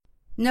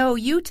No,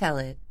 you tell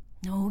it.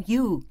 No,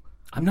 you.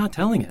 I'm not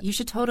telling it. You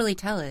should totally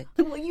tell it.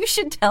 Well, you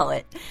should tell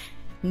it.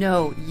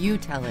 No, you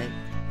tell it.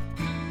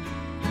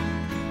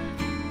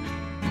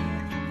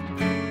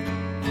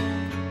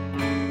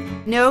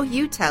 No,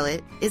 You Tell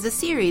It is a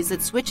series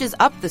that switches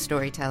up the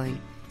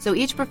storytelling. So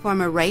each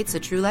performer writes a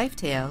true life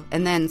tale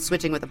and then,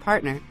 switching with a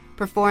partner,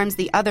 performs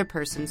the other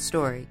person's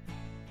story,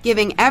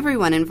 giving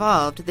everyone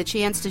involved the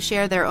chance to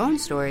share their own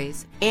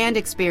stories and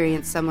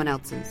experience someone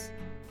else's.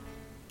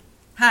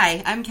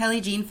 Hi, I'm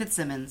Kelly Jean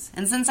Fitzsimmons,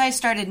 and since I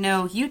started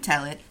No, You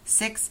Tell It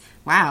 6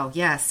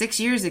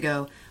 years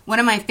ago, one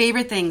of my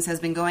favorite things has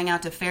been going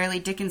out to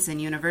Fairleigh Dickinson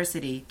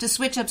University to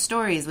switch up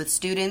stories with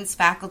students,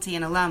 faculty,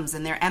 and alums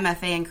in their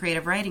MFA in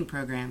Creative Writing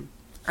program.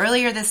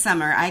 Earlier this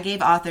summer, I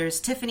gave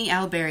authors Tiffany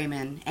L.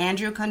 Berryman,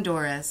 Andrew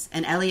Condores,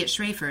 and Elliot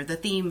Schrafer the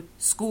theme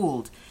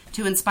Schooled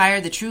to inspire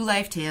the true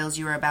life tales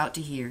you are about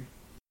to hear.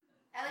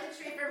 Elliot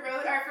Schrafer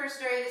wrote our first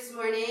story this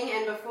morning,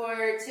 and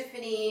before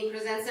Tiffany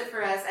presents it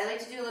for us, I'd like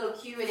to do a little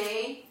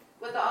Q&A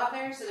with the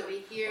author so that we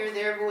hear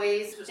their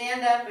voice.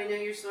 Stand up. I know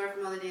you're sore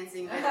from all the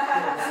dancing, but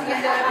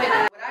stand up.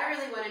 And, what I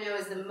really want to know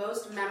is the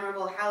most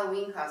memorable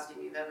Halloween costume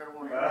you've ever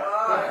worn.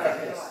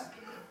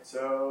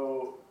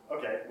 So,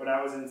 okay, when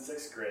I was in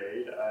 6th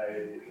grade,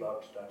 I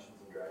loved Dungeons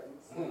and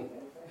Dragons.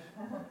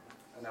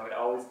 And I would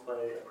always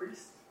play a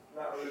priest.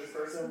 Not a religious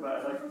person, but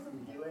I like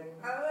healing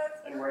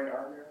and wearing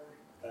armor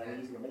and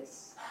using a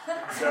mace.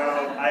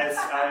 So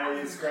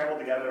I scrambled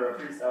together a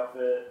priest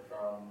outfit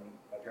from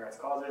my parents'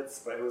 closets,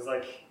 but it was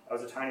like, I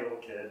was a tiny little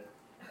kid,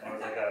 and it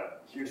was like a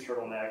huge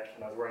turtleneck,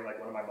 and I was wearing like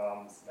one of my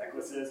mom's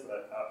necklaces,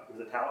 but it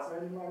was a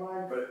talisman in my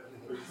mind, but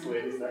it was just a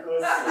lady's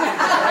necklace.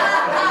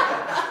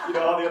 And,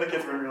 all the other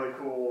kids were in really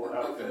cool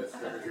outfits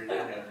trick-or-treating,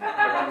 and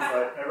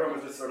everyone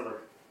was just sort of like,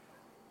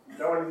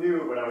 no one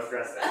knew what I was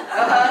dressed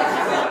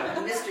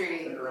as.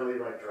 Mystery. An early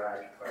drag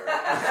player.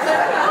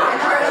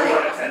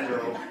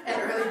 An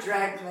early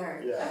drag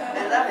player. Yeah.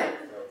 I love it.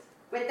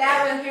 With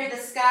that, we'll hear The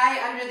Sky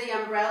Under the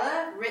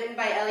Umbrella, written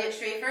by Elliot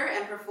Schrafer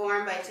and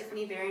performed by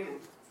Tiffany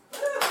Berryman.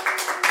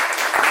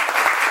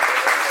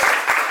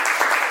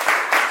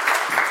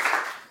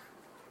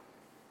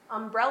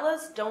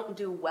 Umbrellas don't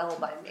do well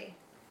by me.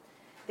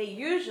 They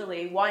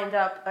usually wind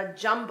up a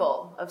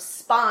jumble of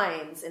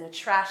spines in a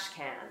trash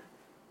can,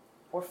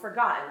 or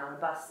forgotten on a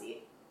bus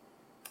seat.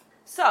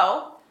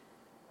 So,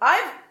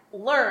 I've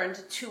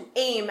learned to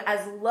aim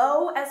as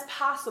low as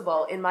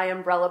possible in my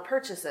umbrella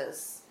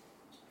purchases.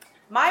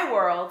 My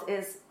world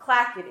is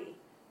clackety,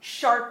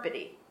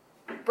 sharpety,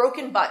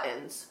 broken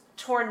buttons,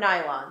 torn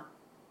nylon.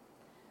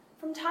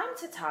 From time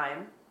to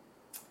time,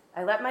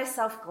 I let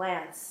myself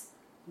glance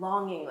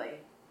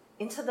longingly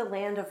into the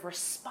land of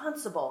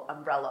responsible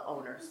umbrella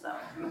owners, though.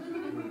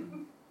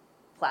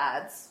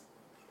 Plaids,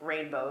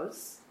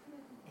 rainbows,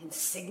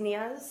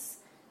 insignias,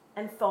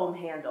 and foam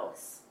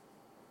handles.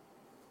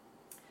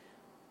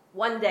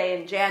 One day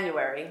in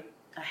January,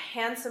 a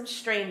handsome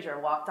stranger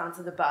walked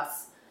onto the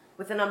bus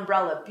with an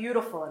umbrella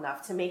beautiful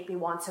enough to make me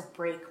want to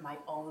break my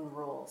own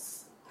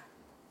rules.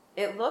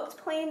 It looked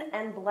plain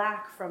and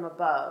black from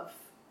above,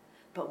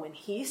 but when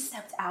he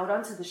stepped out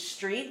onto the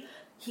street,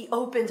 he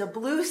opened a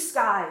blue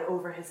sky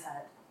over his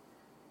head.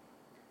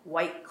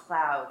 White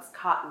clouds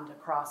cottoned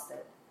across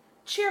it,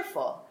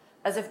 cheerful,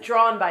 as if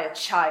drawn by a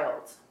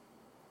child.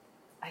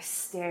 I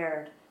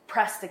stared,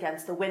 pressed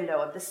against the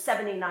window of the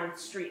 79th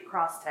Street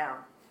crosstown.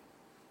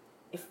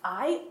 If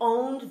I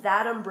owned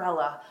that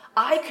umbrella,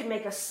 I could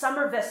make a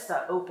summer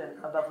vista open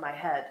above my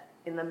head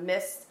in the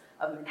mist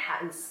of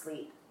Manhattan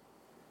sleet.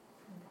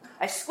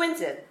 I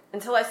squinted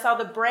until I saw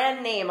the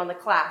brand name on the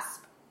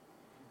clasp.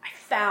 I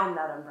found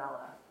that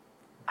umbrella.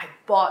 I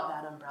bought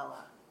that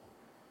umbrella.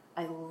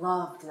 I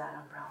loved that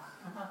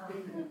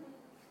umbrella.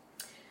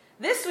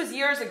 This was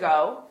years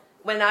ago,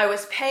 when I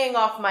was paying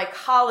off my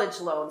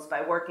college loans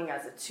by working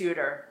as a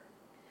tutor.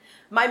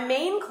 My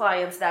main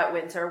clients that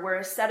winter were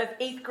a set of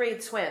 8th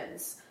grade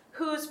twins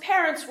whose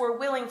parents were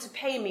willing to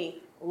pay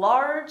me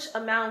large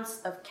amounts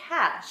of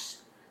cash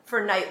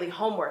for nightly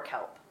homework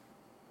help.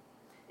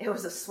 It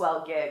was a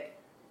swell gig.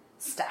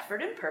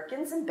 Stafford and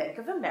Perkins and Bank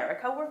of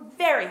America were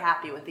very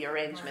happy with the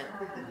arrangement.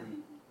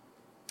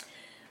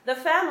 The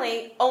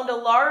family owned a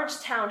large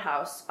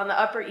townhouse on the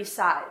Upper East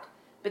Side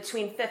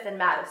between 5th and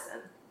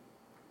Madison.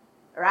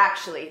 Or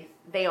actually,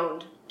 they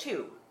owned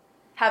 2,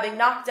 having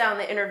knocked down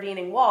the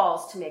intervening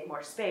walls to make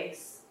more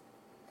space.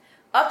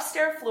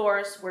 Upstairs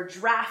floors were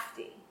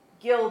drafty,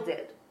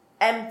 gilded,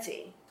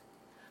 empty.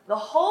 The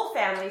whole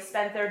family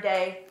spent their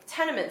day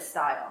tenement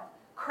style,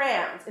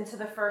 crammed into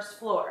the first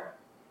floor,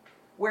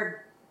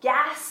 where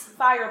gas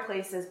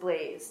fireplaces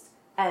blazed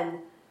and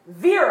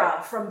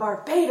Vera from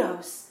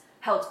Barbados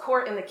held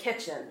court in the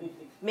kitchen,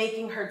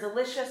 making her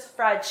delicious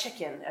fried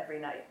chicken every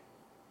night.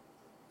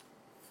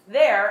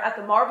 There, at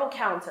the marble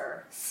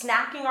counter,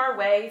 snacking our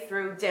way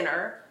through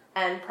dinner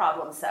and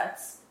problem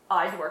sets,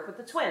 I'd work with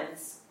the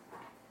twins.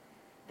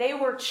 They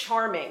were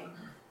charming,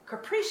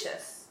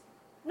 capricious,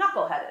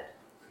 knuckleheaded,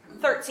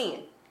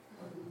 13.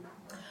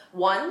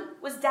 One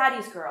was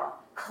daddy's girl,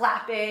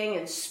 clapping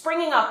and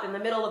springing up in the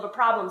middle of a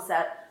problem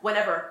set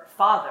whenever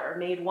Father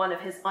made one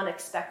of his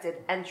unexpected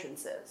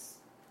entrances.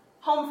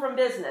 Home from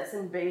business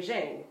in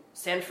Beijing,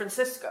 San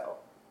Francisco,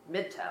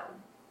 Midtown.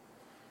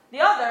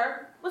 The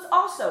other was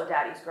also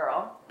Daddy's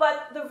girl,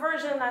 but the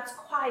version that's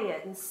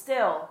quiet and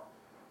still,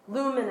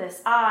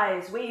 luminous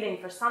eyes waiting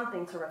for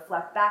something to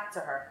reflect back to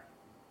her.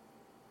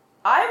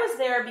 I was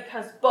there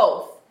because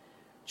both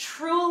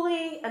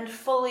truly and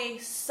fully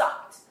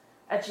sucked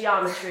at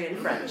geometry and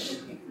French.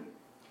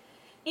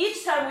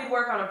 Each time we'd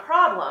work on a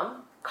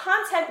problem,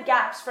 content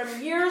gaps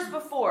from years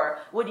before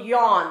would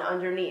yawn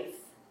underneath.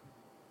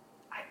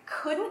 I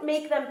couldn't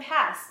make them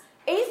pass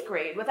 8th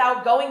grade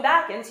without going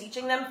back and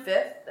teaching them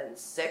 5th and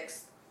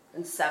 6th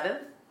and 7th.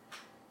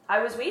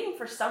 I was waiting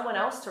for someone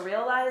else to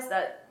realize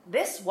that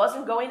this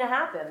wasn't going to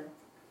happen.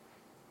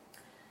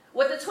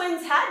 What the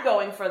twins had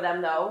going for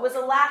them, though, was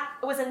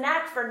a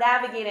knack for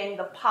navigating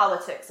the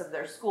politics of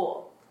their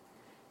school.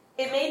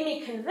 It made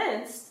me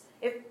convinced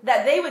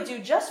that they would do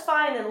just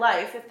fine in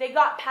life if they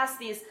got past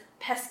these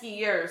pesky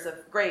years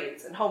of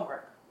grades and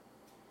homework.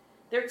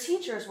 Their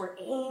teachers were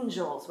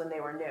angels when they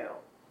were new,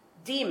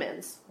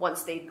 demons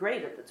once they'd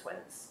graded the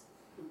twins.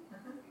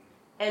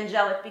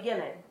 Angelic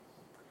beginning.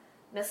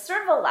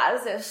 Mr.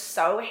 Velez is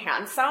so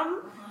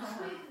handsome.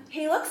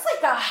 He looks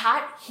like a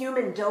hot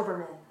human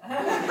Doberman.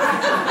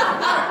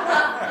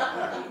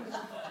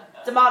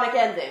 Demonic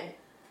ending.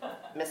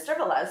 Mr.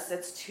 Velez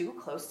sits too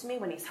close to me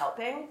when he's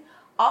helping.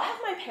 I'll have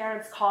my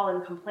parents call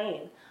and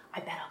complain.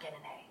 I bet I'll get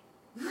an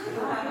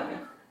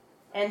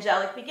A.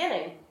 Angelic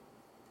beginning.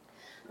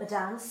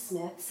 Madame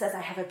Smith says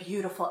I have a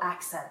beautiful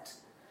accent,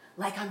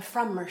 like I'm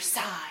from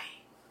Marseille.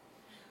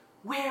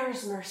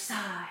 Where's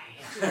Marseille?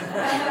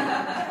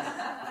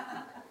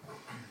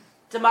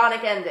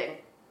 Demonic ending.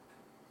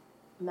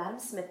 Madame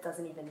Smith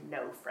doesn't even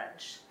know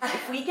French.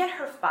 If we get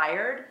her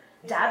fired,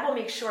 Dad will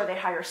make sure they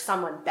hire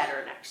someone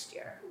better next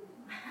year.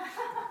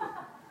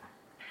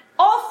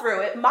 All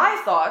through it, my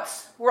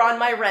thoughts were on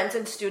my rent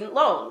and student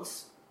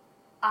loans.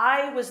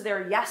 I was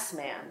their yes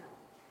man.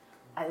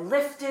 I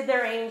lifted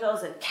their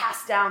angels and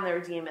cast down their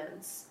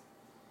demons.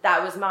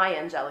 That was my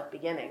angelic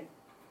beginning.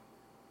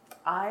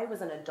 I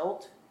was an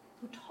adult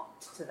who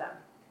talked to them.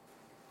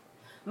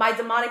 My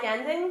demonic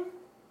ending?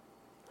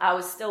 I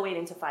was still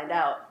waiting to find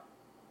out.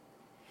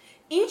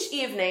 Each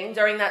evening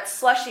during that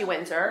slushy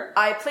winter,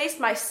 I placed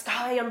my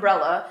sky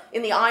umbrella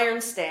in the iron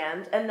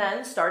stand and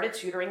then started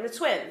tutoring the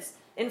twins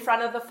in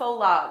front of the faux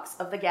logs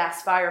of the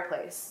gas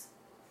fireplace.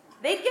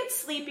 They'd get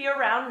sleepy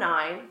around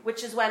 9,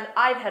 which is when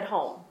I'd head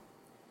home.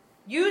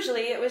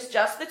 Usually it was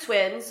just the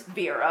twins,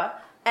 Vera,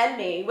 and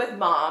me with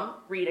Mom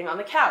reading on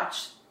the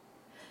couch.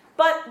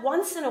 But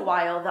once in a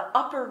while, the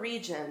upper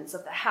regions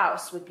of the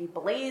house would be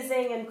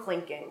blazing and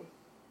clinking.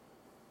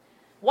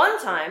 One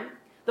time,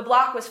 the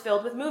block was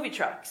filled with movie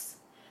trucks.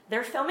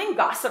 They're filming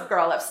Gossip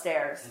Girl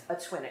upstairs, a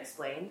twin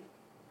explained.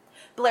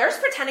 Blair's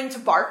pretending to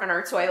bark on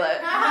our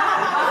toilet.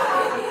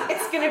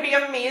 It's going to be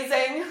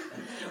amazing.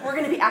 We're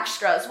going to be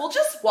extras. We'll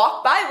just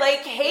walk by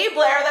like, hey,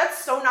 Blair,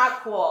 that's so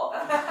not cool.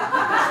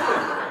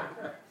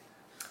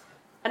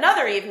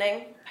 Another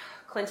evening,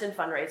 Clinton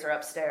fundraiser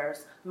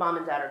upstairs. Mom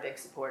and Dad are big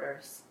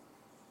supporters.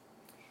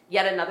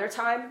 Yet another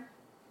time,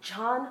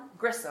 John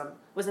Grissom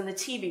was in the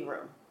TV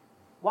room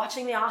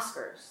watching the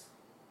Oscars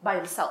by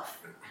himself.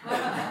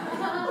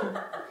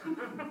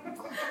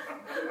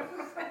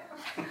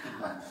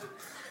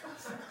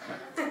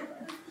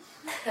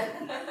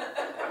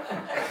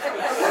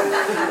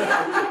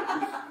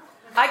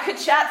 I could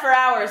chat for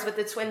hours with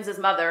the twins'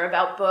 mother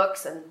about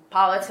books and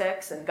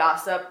politics and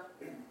gossip.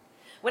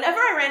 Whenever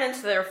I ran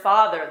into their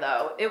father,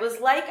 though, it was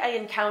like I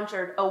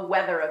encountered a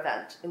weather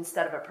event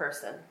instead of a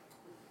person.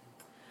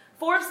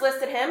 Forbes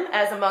listed him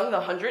as among the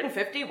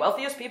 150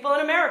 wealthiest people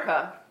in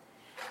America.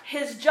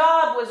 His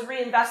job was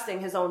reinvesting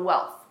his own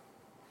wealth.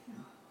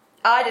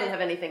 I didn't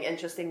have anything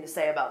interesting to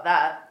say about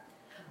that.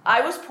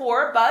 I was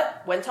poor,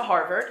 but went to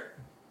Harvard,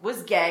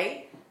 was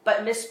gay,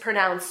 but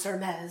mispronounced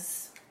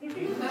Hermes.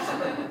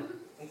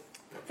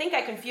 Think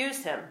I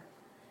confused him.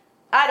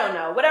 I don't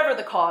know, whatever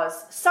the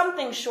cause,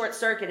 something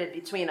short-circuited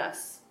between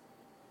us.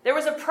 There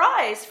was a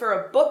prize for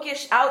a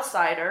bookish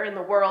outsider in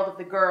the world of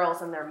the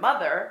girls and their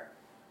mother.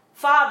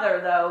 Father,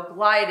 though,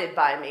 glided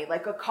by me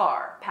like a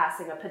car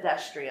passing a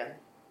pedestrian.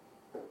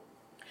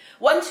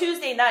 One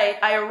Tuesday night,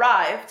 I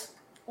arrived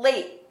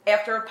late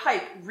after a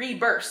pipe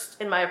re-burst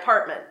in my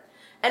apartment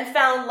and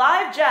found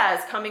live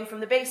jazz coming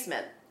from the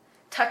basement,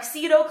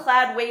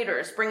 tuxedo-clad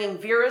waiters bringing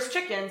Vera's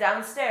chicken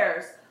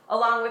downstairs,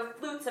 along with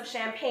flutes of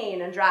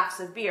champagne and drafts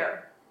of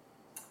beer.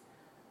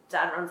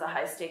 Dad runs a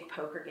high-stake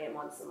poker game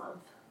once a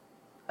month,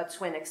 a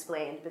twin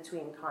explained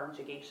between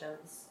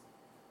conjugations.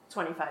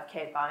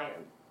 $25K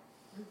buy-in.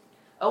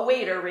 A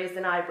waiter raised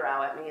an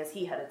eyebrow at me as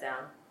he headed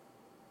down.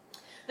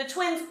 The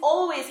twins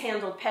always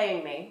handled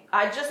paying me.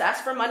 I'd just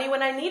ask for money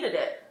when I needed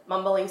it,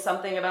 mumbling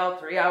something about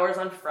 3 hours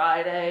on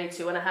Friday,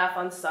 2.5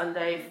 on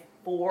Sunday,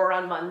 4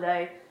 on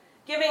Monday,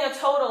 giving a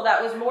total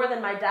that was more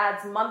than my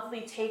dad's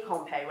monthly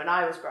take-home pay when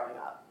I was growing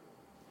up.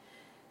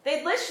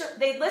 They'd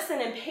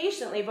listen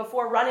impatiently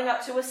before running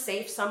up to a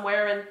safe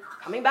somewhere and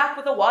coming back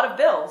with a wad of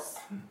bills.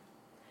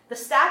 The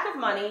stack of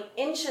money,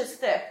 inches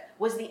thick,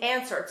 was the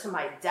answer to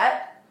my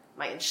debt,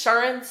 my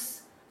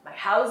insurance, my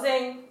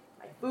housing,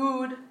 my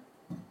food.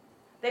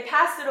 They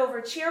passed it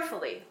over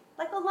cheerfully,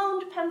 like a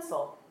loaned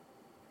pencil.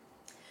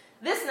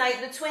 This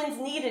night, the twins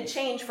needed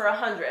change for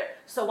 $100,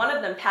 so one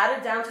of them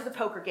padded down to the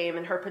poker game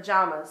in her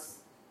pajamas.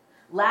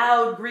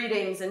 Loud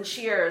greetings and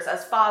cheers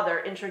as father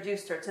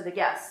introduced her to the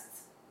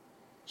guests.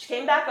 She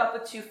came back up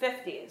with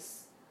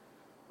 $250s.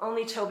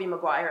 Only Toby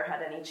Maguire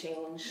had any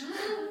change,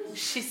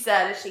 she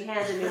said as she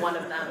handed me one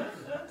of them.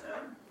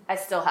 I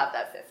still have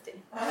that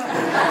 50.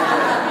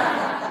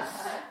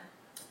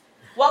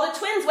 While the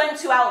twins went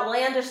to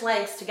outlandish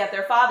lengths to get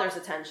their father's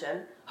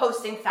attention,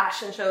 hosting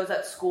fashion shows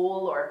at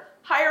school or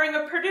hiring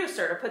a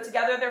producer to put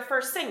together their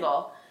first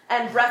single,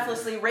 and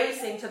breathlessly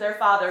racing to their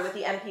father with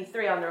the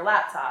MP3 on their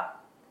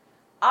laptop,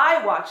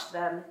 I watched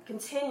them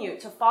continue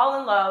to fall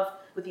in love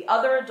with the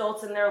other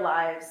adults in their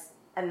lives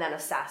and then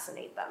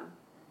assassinate them.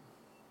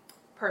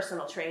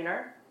 Personal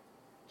trainer,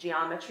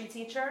 geometry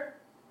teacher,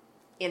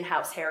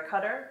 in-house hair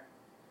cutter,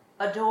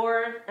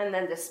 adored and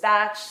then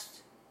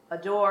dispatched,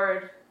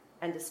 adored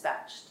and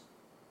dispatched.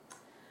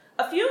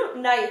 A few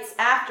nights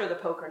after the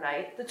poker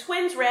night, the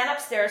twins ran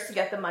upstairs to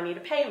get the money to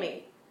pay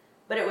me,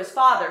 but it was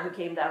father who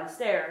came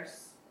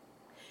downstairs.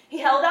 He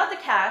held out the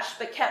cash,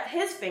 but kept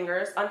his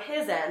fingers on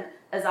his end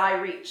as I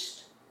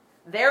reached.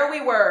 There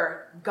we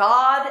were,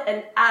 God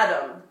and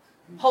Adam,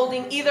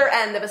 holding either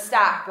end of a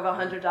stack of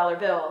 $100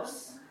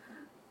 bills.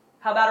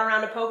 How about a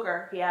round of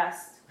poker, he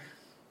asked.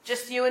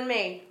 Just you and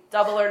me,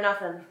 double or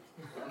nothing.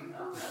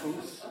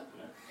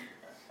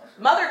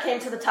 Mother came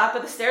to the top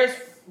of the stairs,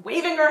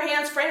 waving her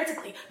hands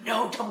frantically.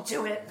 No, don't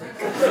do it.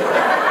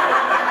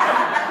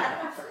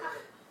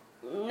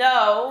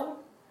 No,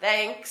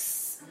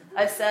 thanks,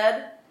 I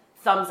said.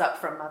 Thumbs up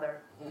from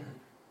Mother.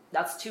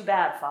 That's too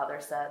bad, Father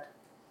said.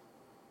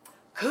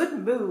 Good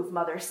move,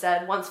 Mother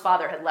said, once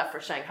Father had left for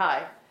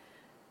Shanghai.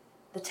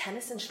 The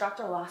tennis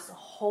instructor lost a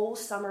whole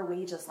summer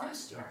wages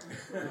last year.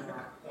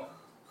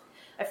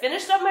 I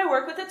finished up my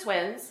work with the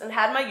twins and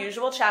had my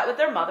usual chat with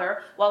their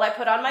mother while I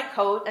put on my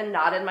coat and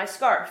knotted my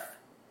scarf.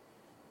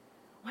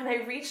 When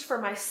I reached for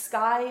my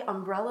sky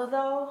umbrella,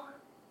 though,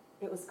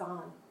 it was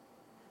gone.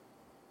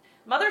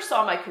 Mother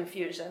saw my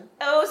confusion.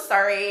 Oh,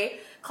 sorry.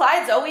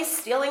 Clyde's always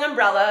stealing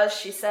umbrellas,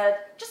 she said.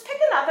 Just pick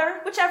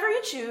another, whichever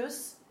you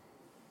choose.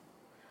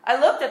 I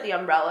looked at the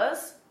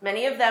umbrellas.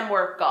 Many of them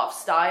were golf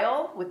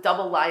style, with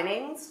double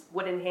linings,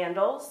 wooden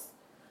handles.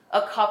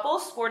 A couple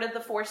sported the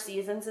Four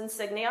Seasons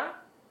insignia.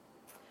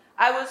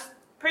 I was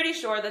pretty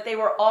sure that they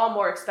were all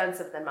more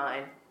expensive than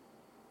mine,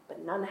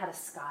 but none had a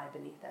sky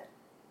beneath it.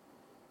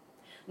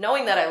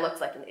 Knowing that I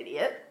looked like an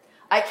idiot,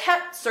 I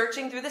kept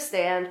searching through the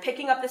stand,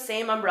 picking up the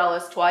same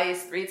umbrellas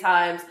twice, 3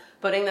 times,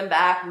 putting them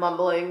back,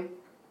 mumbling.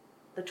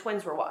 The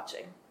twins were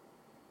watching.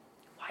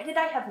 Why did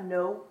I have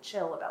no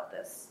chill about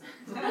this?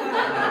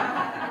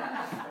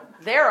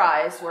 Their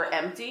eyes were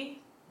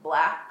empty,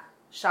 black,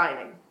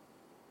 shining.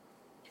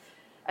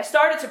 I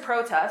started to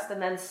protest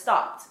and then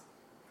stopped.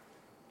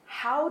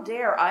 How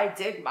dare I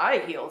dig my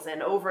heels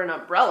in over an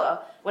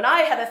umbrella when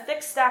I had a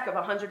thick stack of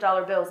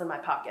 $100 bills in my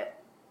pocket?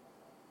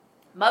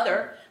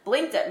 Mother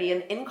blinked at me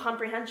in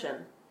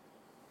incomprehension.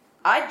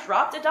 I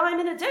dropped a dime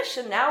in a dish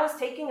and now was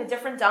taking a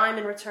different dime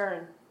in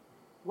return.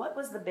 What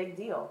was the big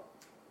deal?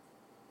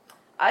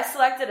 I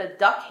selected a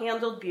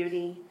duck-handled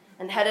beauty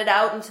and headed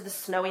out into the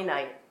snowy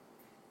night.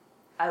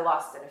 I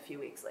lost it a few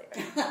weeks later.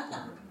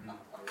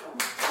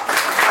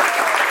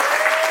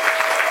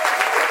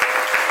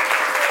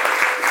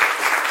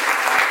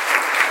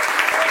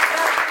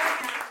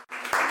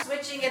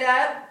 Switching it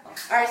up,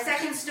 our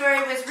second story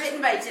was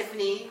written by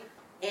Tiffany,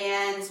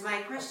 and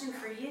my question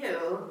for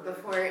you,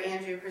 before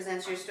Andrew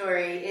presents your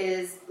story,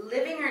 is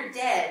living or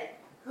dead,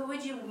 who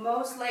would you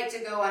most like to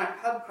go on a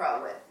pub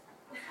crawl with?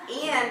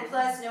 And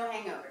plus no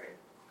hangover.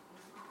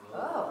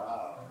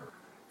 Oh.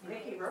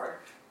 Mickey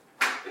Rourke.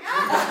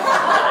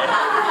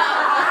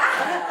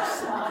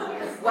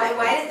 Why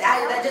did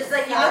that just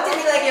like, you looked at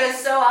me like it was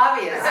so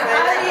obvious.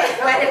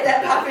 Why did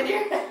that pop in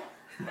your head?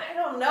 I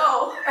don't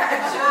know,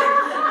 actually.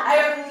 I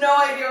have no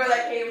idea where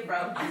that came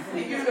from.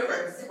 The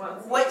universe.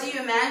 What do you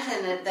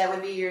imagine that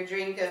would be your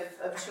drink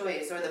of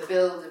choice, or the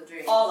build of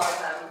drinks? All of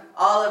them.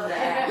 All of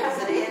them.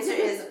 So the answer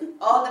is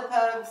all the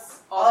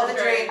pubs, all the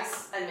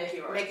drinks, and Mickey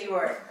Rourke. Mickey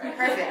Rourke. Right.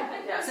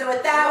 Perfect. Yeah. So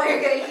with that,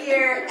 we're going to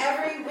hear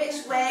Every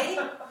Which Way,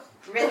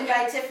 written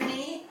by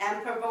Tiffany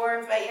and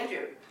performed by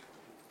Andrew.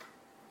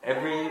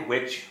 Every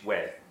which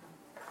way.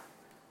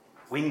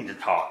 We need to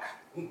talk.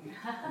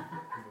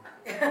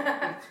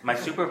 My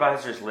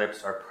supervisor's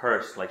lips are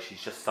pursed like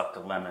she's just sucked a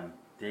lemon.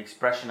 The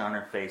expression on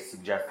her face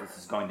suggests this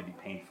is going to be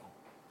painful.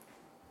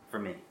 For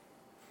me.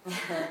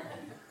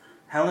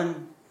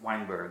 Helen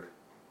Weinberg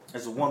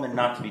is a woman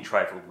not to be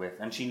trifled with,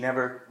 and she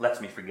never lets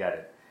me forget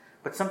it.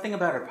 But something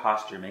about her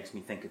posture makes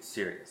me think it's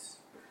serious.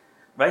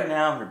 Right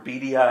now, her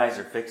beady eyes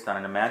are fixed on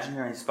an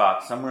imaginary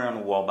spot somewhere on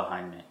the wall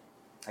behind me.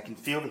 I can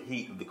feel the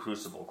heat of the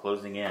crucible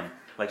closing in,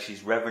 like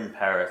she's Reverend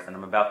Paris and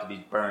I'm about to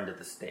be burned at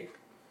the stake.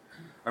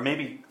 Or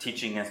maybe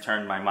teaching has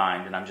turned my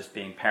mind and I'm just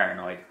being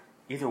paranoid.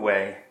 Either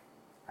way,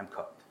 I'm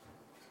cooked.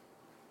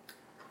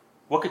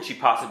 What could she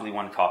possibly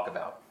want to talk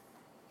about?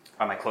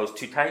 Are my clothes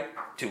too tight?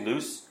 Too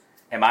loose?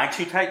 Am I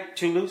too tight?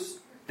 Too loose?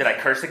 Did I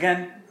curse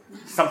again?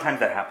 Sometimes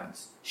that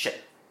happens.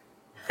 Shit.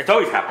 It's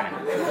always happening.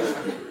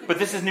 But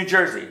this is New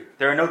Jersey.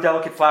 There are no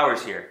delicate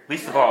flowers here.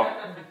 Least of all,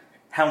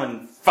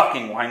 Helen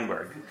fucking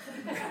Weinberg.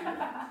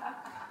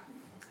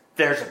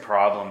 There's a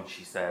problem,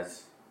 she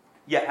says.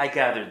 Yeah, I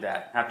gathered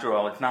that. After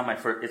all, it's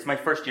my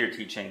first year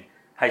teaching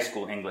high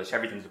school English.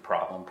 Everything's a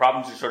problem.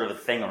 Problems are sort of a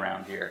thing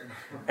around here.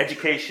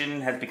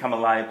 Education has become a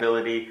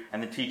liability,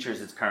 and the teacher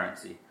is its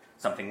currency.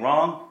 Something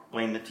wrong?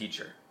 Blame the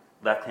teacher.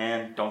 Left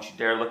hand, don't you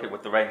dare look at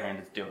what the right hand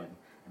is doing.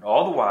 And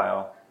all the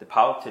while, the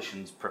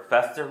politicians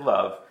profess their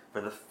love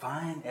for the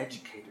fine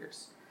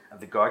educators of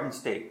the Garden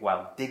State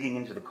while digging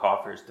into the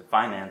coffers to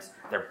finance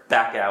their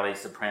back alley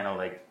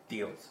soprano-like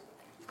deals.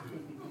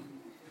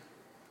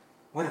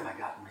 What have I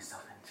gotten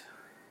myself into?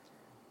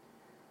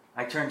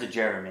 I turn to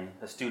Jeremy,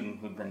 a student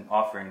who'd been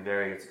offering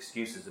various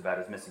excuses about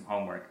his missing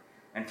homework,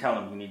 and tell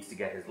him he needs to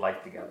get his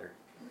life together.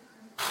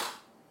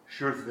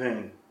 Sure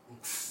thing.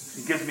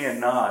 He gives me a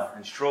nod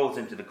and strolls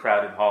into the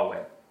crowded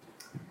hallway.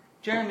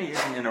 Jeremy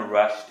isn't in a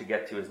rush to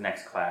get to his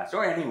next class,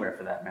 or anywhere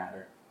for that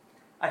matter.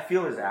 I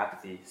feel his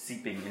apathy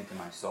seeping into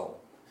my soul.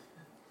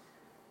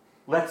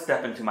 Let's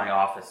step into my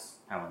office,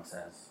 Helen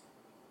says.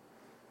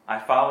 I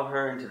follow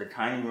her into the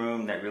tiny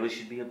room that really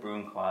should be a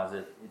broom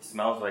closet. It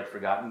smells like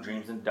forgotten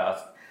dreams and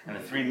dust, and the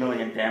 3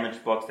 million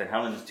damaged books that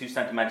Helen is too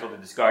sentimental to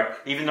discard,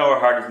 even though her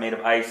heart is made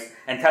of ice,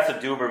 and Tessa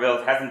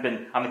D'Urberville hasn't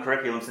been on the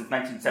curriculum since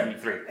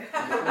 1973.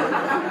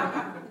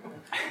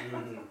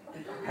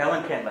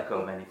 Helen can't let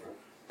go of anything.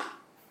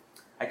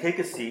 I take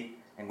a seat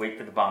and wait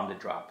for the bomb to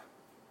drop.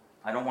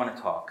 I don't want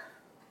to talk.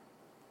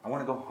 I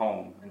want to go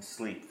home and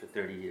sleep for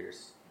 30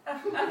 years.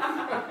 Then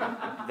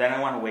I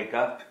want to wake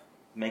up,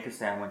 make a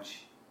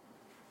sandwich,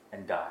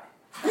 and die.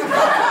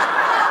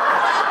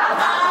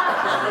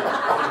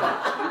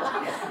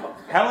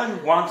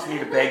 Helen wants me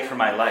to beg for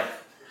my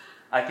life.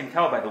 I can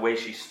tell by the way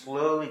she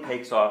slowly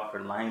takes off her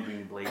lime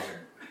green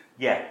blazer.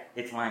 Yeah,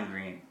 it's lime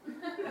green.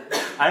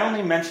 I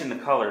only mention the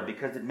color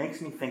because it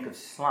makes me think of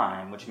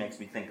slime, which makes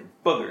me think of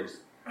boogers,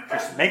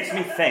 which makes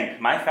me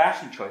think my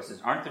fashion choices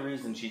aren't the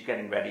reason she's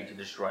getting ready to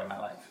destroy my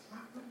life.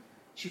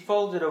 She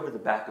folds it over the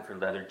back of her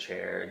leather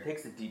chair and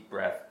takes a deep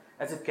breath,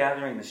 as if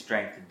gathering the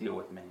strength to deal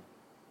with me.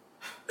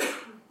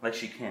 Like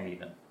she can't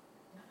even.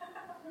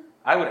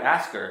 I would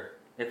ask her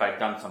if I'd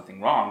done something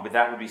wrong, but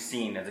that would be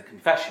seen as a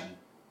confession.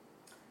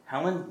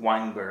 Helen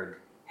Weinberg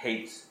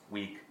hates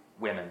weak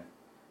women.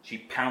 She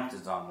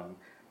pounces on them,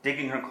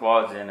 digging her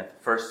claws in at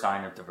the first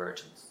sign of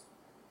divergence.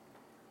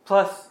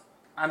 Plus,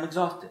 I'm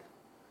exhausted.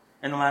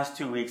 In the last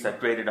 2 weeks, I've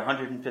graded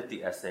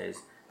 150 essays,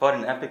 fought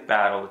an epic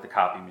battle with the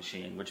copy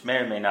machine, which may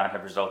or may not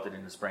have resulted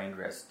in a sprained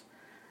wrist,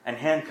 and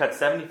hand-cut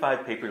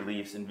 75 paper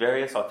leaves in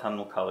various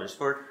autumnal colors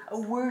for a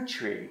word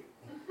tree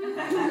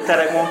that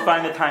I won't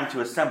find the time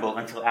to assemble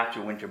until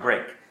after winter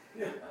break.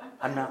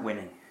 I'm not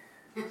winning.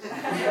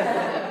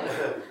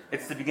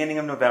 It's the beginning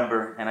of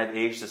November, and I've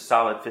aged a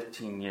solid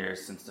 15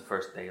 years since the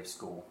first day of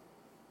school.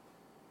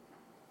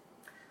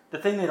 The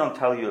thing they don't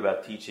tell you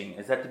about teaching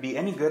is that to be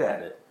any good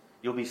at it,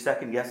 you'll be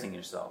second-guessing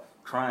yourself,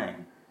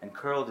 crying, and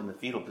curled in the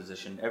fetal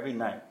position every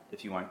night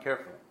if you aren't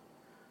careful.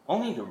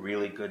 Only the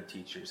really good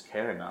teachers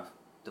care enough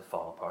to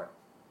fall apart.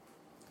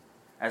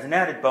 As an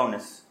added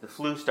bonus, the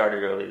flu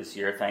started early this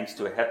year thanks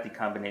to a hefty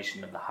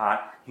combination of the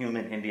hot,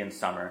 humid Indian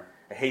summer,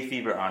 a hay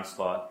fever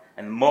onslaught,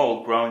 and the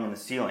mold growing in the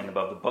ceiling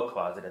above the book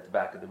closet at the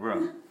back of the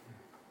room.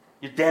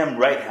 You're damn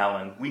right,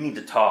 Helen. We need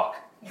to talk.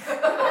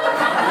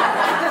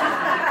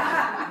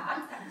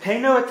 Pay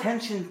no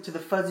attention to the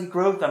fuzzy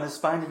growth on the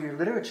spine of your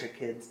literature,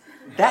 kids.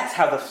 That's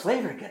how the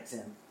flavor gets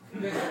in.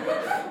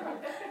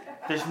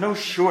 There's no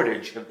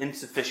shortage of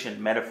insufficient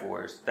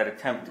metaphors that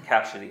attempt to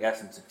capture the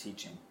essence of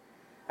teaching.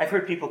 I've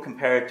heard people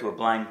compare it to a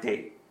blind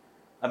date,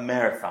 a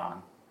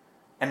marathon,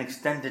 an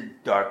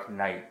extended dark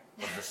night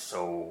of the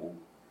soul.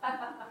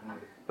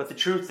 But the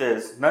truth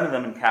is, none of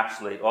them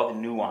encapsulate all the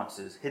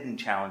nuances, hidden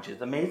challenges,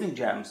 amazing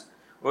gems,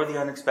 or the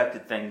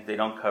unexpected things they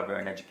don't cover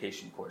in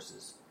education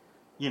courses.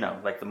 You know,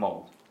 like the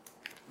mold.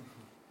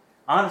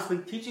 Honestly,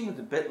 teaching is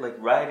a bit like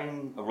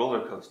riding a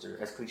roller coaster,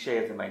 as cliche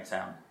as it might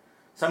sound.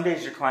 Some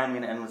days you're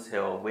climbing an endless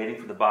hill,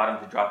 waiting for the bottom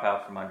to drop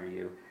out from under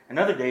you, and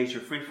other days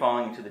you're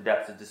free-falling into the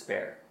depths of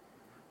despair.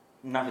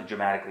 Not to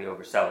dramatically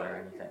oversell it or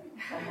anything.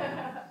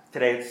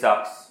 Today it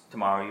sucks,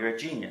 tomorrow you're a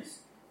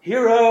genius.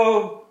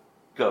 Hero,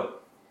 go.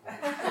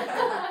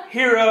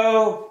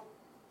 Hero,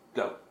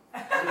 go.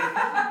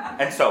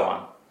 And so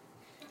on.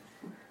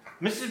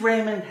 Mrs.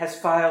 Raymond has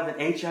filed an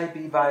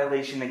HIB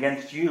violation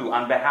against you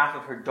on behalf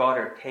of her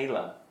daughter,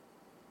 Kayla.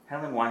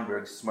 Helen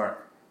Weinberg's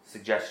smirk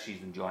suggests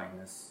she's enjoying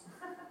this.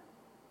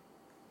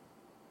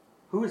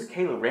 Who is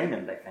Kayla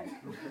Raymond, I think?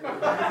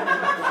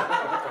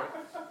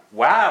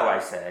 Wow, I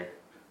say.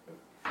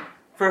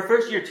 For a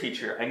first-year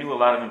teacher, I knew a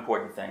lot of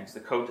important things.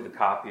 The code to the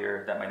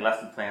copier, that my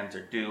lesson plans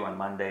are due on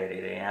Monday at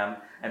 8 a.m.,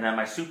 and that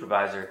my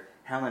supervisor,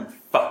 Helen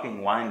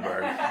fucking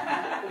Weinberg,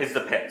 is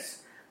the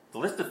pits. The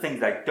list of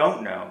things I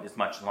don't know is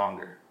much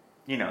longer.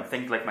 You know,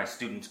 things like my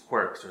students'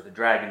 quirks or the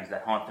dragons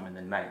that haunt them in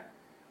the night.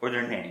 Or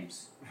their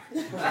names.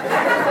 Not really.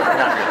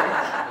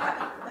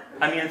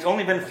 I mean, it's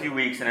only been a few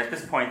weeks, and at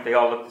this point, they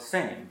all look the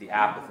same. The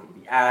apathy,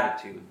 the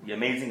attitude, the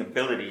amazing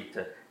ability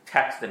to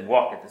text and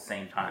walk at the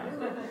same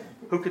time.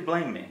 Who could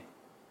blame me?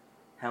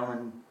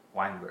 Helen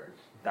Weinberg.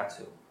 That's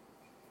who.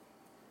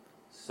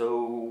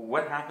 So,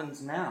 what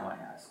happens now, I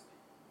asked.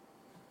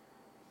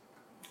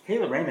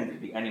 Kayla Raymond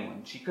could be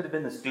anyone. She could have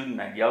been the student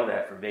I yelled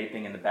at for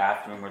vaping in the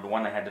bathroom, or the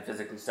one I had to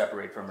physically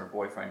separate from her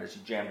boyfriend as she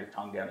jammed her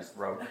tongue down his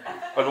throat,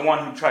 or the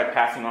one who tried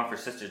passing off her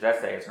sister's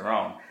essay as her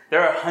own.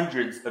 There are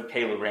hundreds of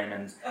Kayla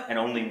Raymonds, and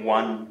only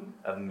one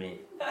of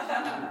me.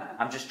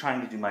 I'm just trying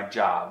to do my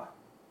job,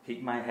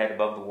 keep my head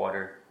above the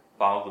water,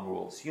 follow the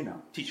rules, you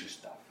know, teacher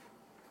stuff.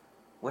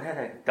 What had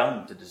I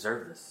done to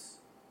deserve this?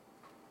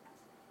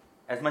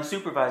 As my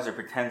supervisor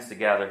pretends to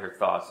gather her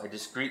thoughts, I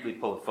discreetly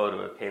pull a photo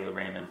of Kayla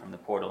Raymond from the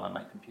portal on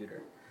my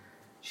computer.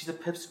 She's a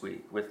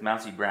pipsqueak with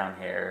mousy brown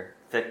hair,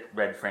 thick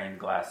red-framed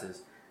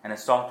glasses, and a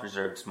soft,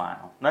 reserved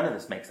smile. None of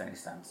this makes any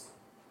sense.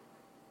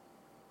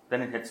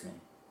 Then it hits me.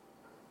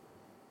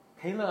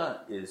 Kayla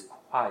is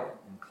quiet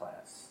in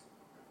class.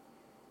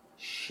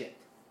 Shit.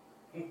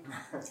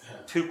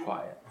 Too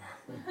quiet.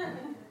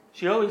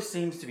 She always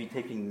seems to be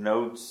taking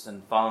notes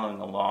and following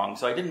along,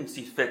 so I didn't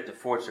see fit to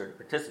force her to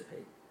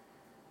participate.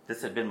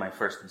 This had been my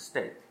first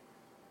mistake.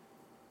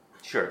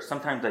 Sure,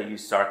 sometimes I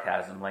use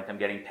sarcasm like I'm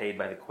getting paid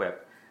by the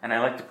quip, and I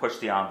like to push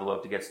the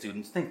envelope to get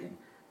students thinking.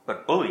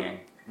 But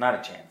bullying, not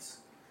a chance.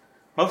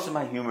 Most of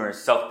my humor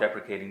is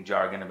self-deprecating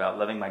jargon about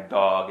loving my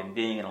dog and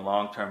being in a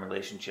long-term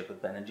relationship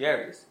with Ben &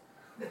 Jerry's.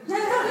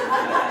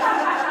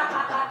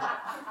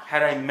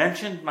 Had I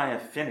mentioned my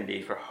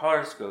affinity for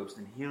horoscopes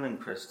and healing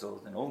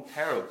crystals and old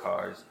tarot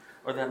cards,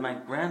 or that my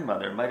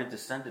grandmother might have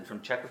descended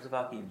from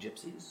Czechoslovakian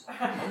gypsies?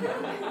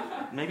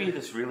 Maybe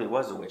this really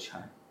was a witch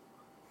hunt.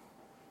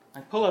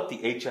 I pull up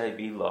the HIV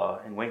law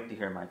and wait to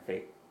hear my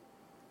fate.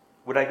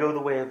 Would I go the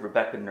way of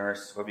Rebecca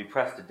Nurse or be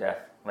pressed to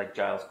death like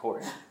Giles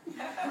Corey?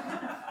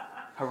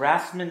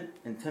 Harassment,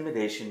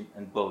 intimidation,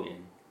 and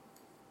bullying.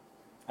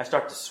 I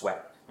start to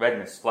sweat.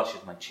 Redness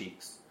flushes my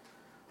cheeks.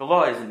 The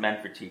law isn't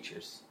meant for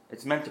teachers.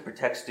 It's meant to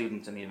protect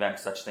students in the event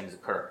such things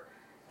occur.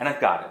 And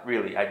I've got it,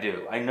 really, I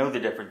do. I know the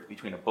difference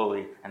between a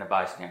bully and a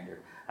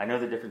bystander. I know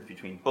the difference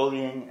between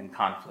bullying and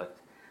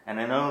conflict. And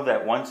I know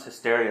that once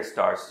hysteria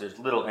starts, there's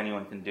little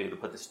anyone can do to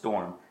put the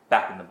storm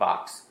back in the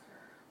box.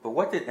 But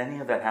what did any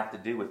of that have to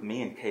do with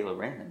me and Kayla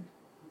Raymond?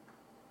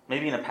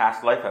 Maybe in a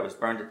past life I was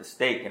burned at the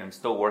stake and I'm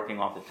still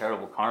working off the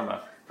terrible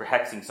karma for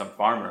hexing some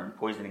farmer and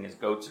poisoning his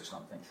goats or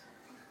something.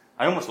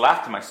 I almost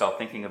laughed to myself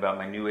thinking about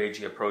my new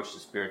agey approach to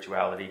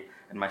spirituality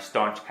and my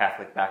staunch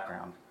Catholic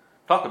background.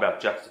 Talk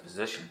about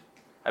juxtaposition.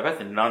 I bet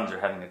the nuns are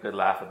having a good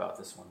laugh about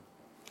this one.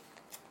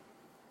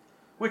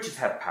 Witches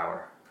have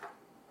power,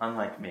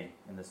 unlike me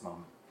in this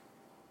moment.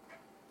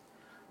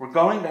 We're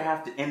going to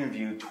have to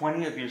interview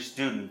 20 of your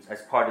students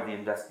as part of the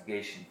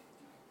investigation.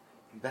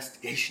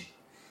 Investigation?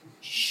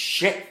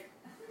 Shit!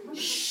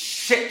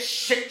 Shit,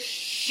 shit,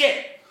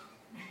 shit!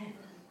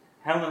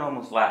 Helen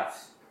almost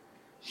laughs.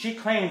 She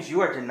claims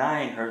you are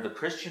denying her the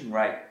Christian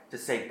right to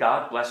say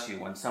God bless you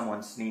when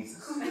someone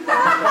sneezes.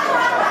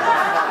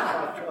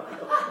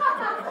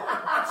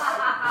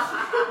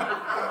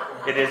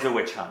 It is a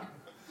witch hunt.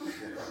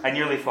 I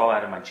nearly fall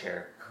out of my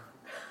chair.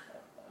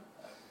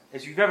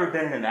 If you've ever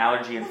been in an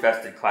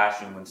allergy-infested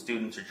classroom when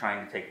students are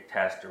trying to take a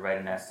test or write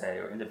an essay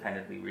or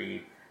independently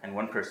read and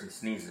one person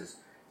sneezes,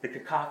 the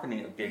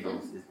cacophony of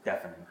giggles is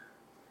deafening.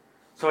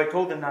 So I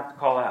told them not to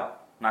call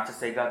out, not to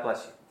say God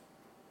bless you.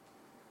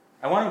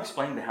 I want to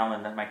explain to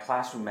Helen that my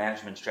classroom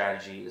management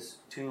strategy is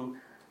to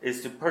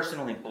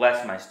personally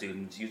bless my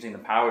students using the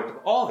powers of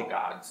all the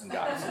gods and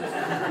goddesses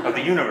of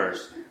the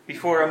universe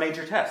before a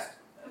major test.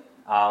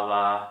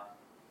 Allah,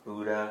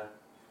 Buddha,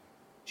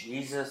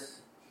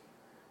 Jesus,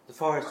 the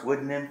forest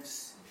wood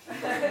nymphs,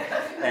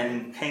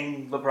 and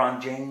King LeBron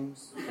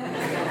James.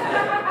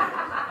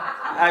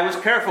 I was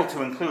careful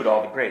to include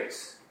all the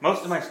greats.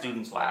 Most of my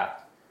students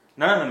laughed.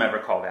 None of them ever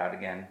called out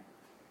again.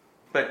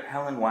 But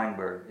Helen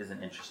Weinberg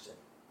isn't interested.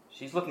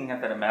 She's looking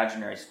at that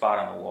imaginary spot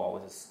on the wall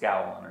with a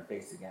scowl on her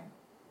face again.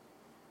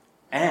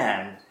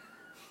 And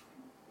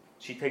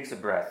she takes a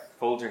breath,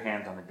 folds her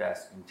hands on the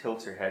desk, and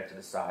tilts her head to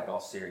the side, all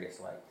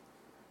serious-like.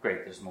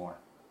 Great, there's more.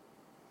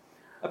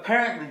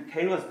 Apparently,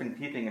 Kayla's been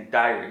keeping a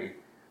diary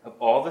of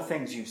all the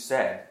things you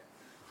said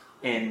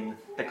in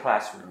the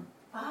classroom.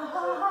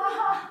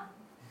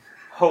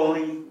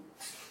 Holy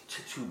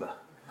Tituba.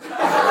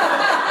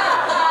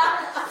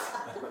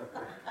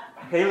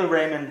 Kayla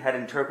Raymond had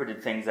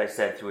interpreted things I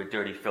said through a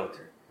dirty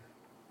filter.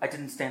 I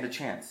didn't stand a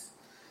chance.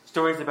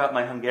 Stories about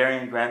my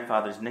Hungarian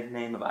grandfather's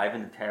nickname of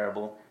Ivan the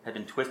Terrible had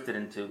been twisted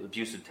into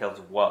abusive tales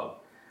of woe.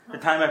 The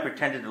time I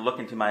pretended to look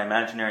into my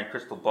imaginary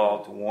crystal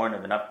ball to warn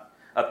of an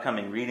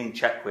upcoming reading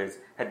check quiz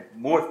had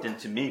morphed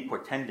into me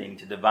portending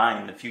to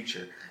divine the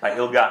future by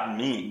ill-gotten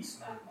means,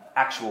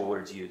 actual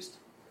words used.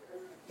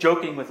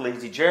 Joking with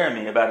lazy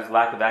Jeremy about his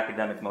lack of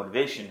academic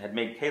motivation had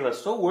made Kayla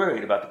so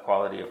worried about the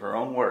quality of her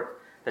own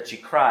work that she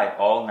cried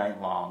all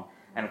night long,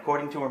 and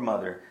according to her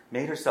mother,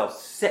 made herself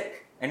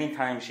sick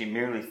anytime she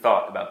merely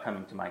thought about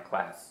coming to my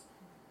class.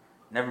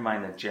 Never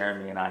mind that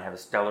Jeremy and I have a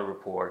stellar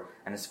rapport,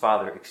 and his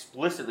father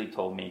explicitly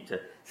told me to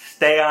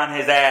stay on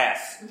his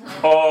ass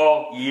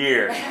all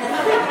year.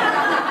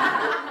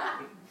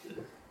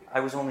 I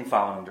was only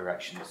following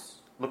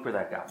directions. Look where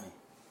that got me.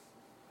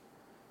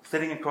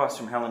 Sitting across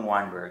from Helen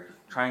Weinberg,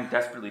 trying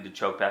desperately to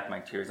choke back my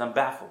tears, I'm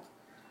baffled.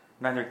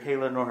 Neither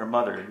Kayla nor her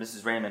mother,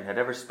 Mrs. Raymond, had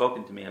ever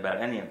spoken to me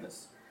about any of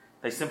this.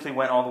 They simply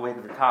went all the way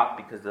to the top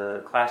because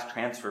the class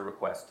transfer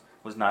request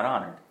was not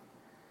honored.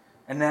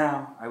 And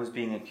now I was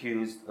being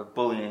accused of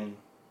bullying,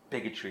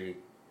 bigotry,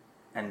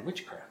 and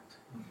witchcraft.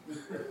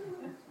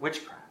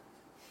 Witchcraft.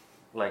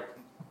 Like,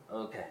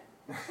 okay.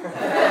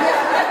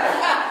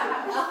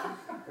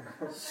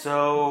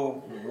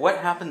 So, what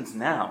happens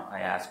now? I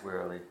asked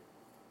wearily.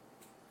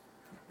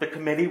 The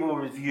committee will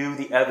review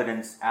the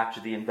evidence after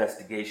the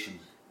investigation.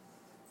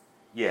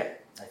 Yeah,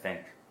 I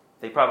think.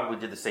 They probably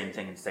did the same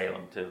thing in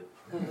Salem, too.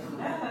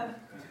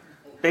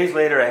 Days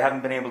later, I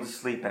haven't been able to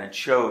sleep, and it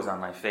shows on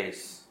my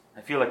face.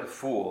 I feel like a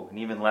fool, and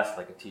even less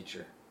like a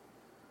teacher.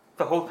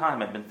 The whole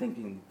time I've been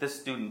thinking this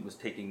student was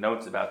taking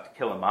notes about To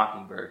Kill a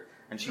Mockingbird,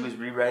 and she was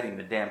rewriting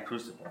The Damn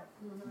Crucible.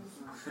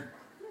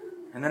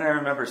 And then I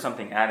remember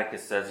something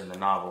Atticus says in the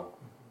novel.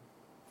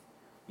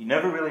 You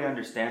never really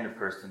understand a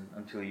person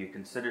until you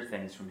consider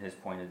things from his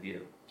point of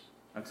view,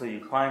 until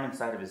you climb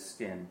inside of his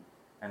skin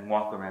and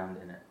walk around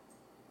in it.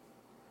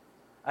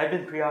 I've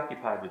been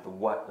preoccupied with the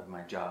what of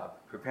my job,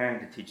 preparing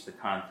to teach the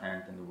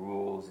content and the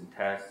rules and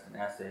tests and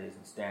essays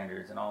and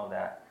standards and all of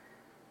that,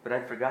 but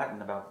I'd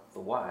forgotten about the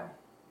why.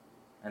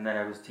 And then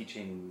I was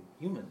teaching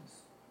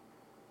humans,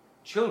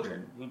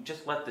 children who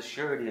just left the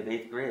surety of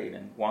 8th grade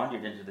and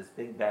wandered into this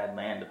big bad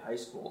land of high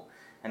school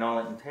and all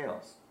it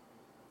entails.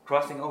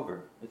 Crossing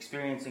over,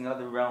 experiencing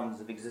other realms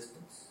of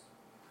existence.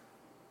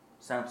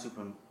 Sounds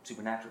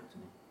supernatural to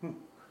me.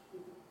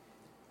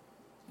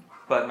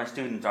 But my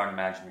students aren't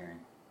imaginary.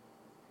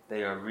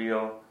 They are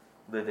real,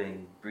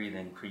 living,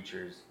 breathing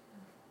creatures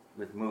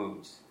with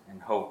moods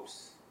and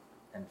hopes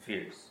and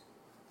fears.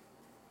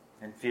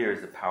 And fear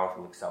is a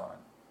powerful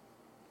accelerant.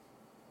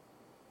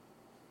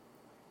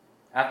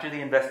 After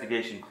the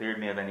investigation cleared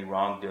me of any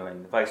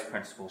wrongdoing, the vice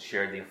principal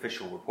shared the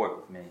official report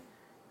with me.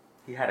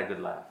 He had a good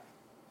laugh.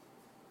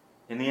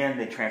 In the end,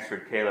 they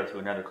transferred Kayla to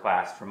another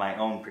class for my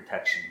own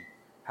protection.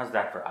 How's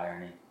that for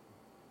irony?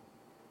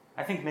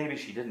 I think maybe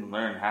she didn't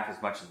learn half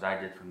as much as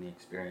I did from the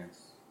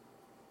experience.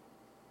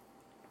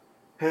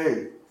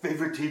 Hey,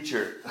 favorite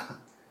teacher.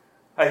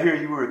 I hear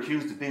you were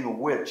accused of being a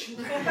witch.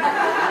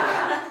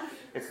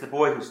 It's the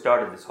boy who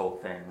started this whole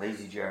thing,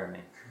 lazy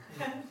Jeremy.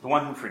 The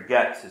one who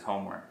forgets his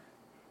homework.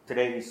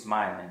 Today he's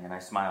smiling, and I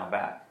smile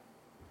back.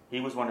 He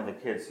was one of the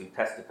kids who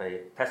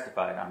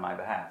testified on my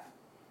behalf.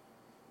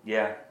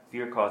 Yeah,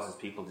 fear causes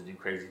people to do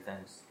crazy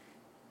things.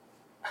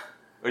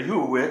 Are you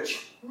a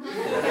witch?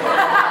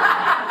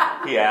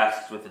 He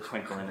asks with a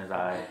twinkle in his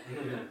eye.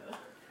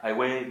 I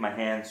wave my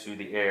hands through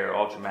the air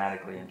all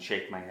dramatically and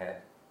shake my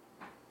head.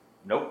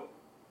 Nope,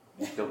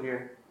 I'm still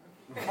here.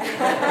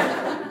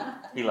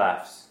 He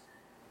laughs.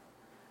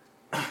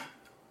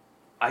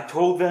 I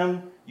told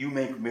them you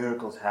make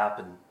miracles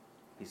happen,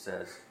 he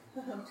says,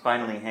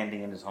 finally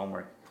handing in his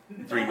homework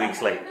 3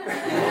 weeks late.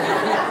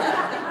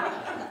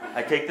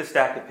 I take the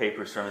stack of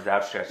papers from his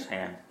outstretched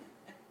hand.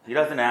 He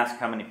doesn't ask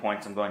how many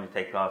points I'm going to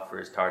take off for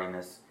his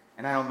tardiness,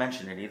 and I don't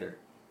mention it either.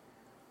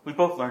 We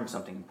both learned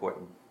something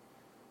important.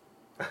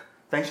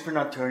 Thanks for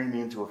not turning me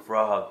into a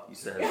frog, he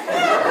says.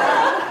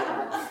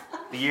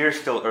 The year's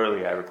still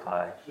early, I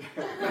reply.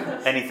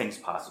 Anything's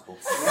possible.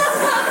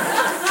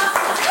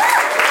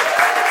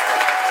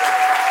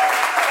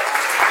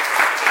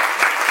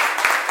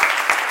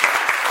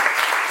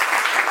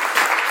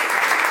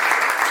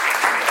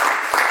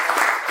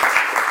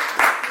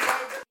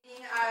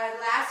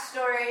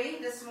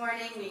 This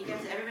morning,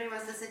 everybody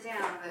wants to sit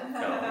down, but I'm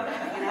going to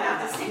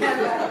have to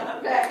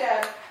stand back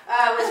up.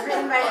 Was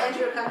written by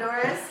Andrew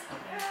Condoris.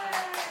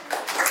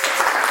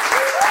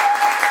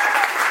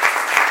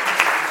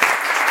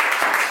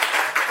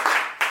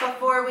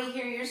 Before we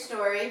hear your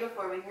story,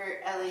 before we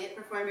hear Elliot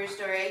perform your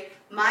story,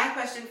 my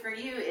question for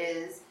you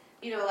is,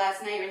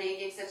 last night Renee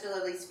gave such a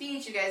lovely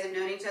speech. You guys have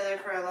known each other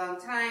for a long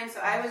time, so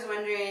I was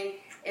wondering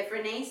if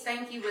Renee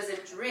Steinke was a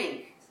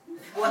drink,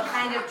 what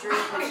kind of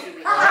drink would she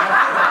be?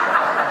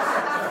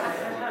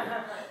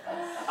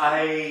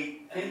 I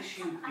think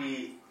she would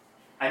be...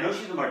 I know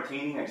she's a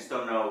martini, I just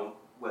don't know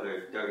whether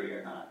it's dirty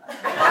or not.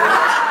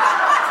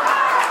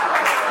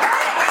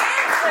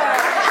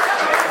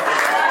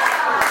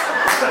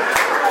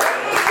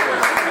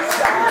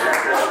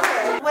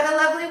 What a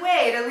lovely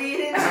way to lead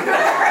into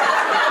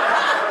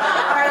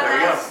our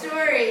last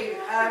story.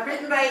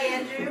 Written by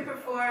Andrew,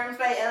 performed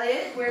by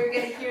Elliot. We're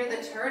going to hear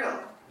The Turtle.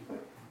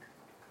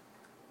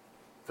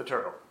 the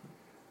turtle.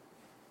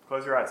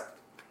 Close your eyes.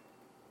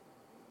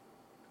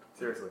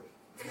 Seriously.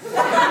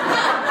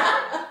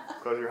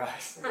 Close your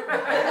eyes.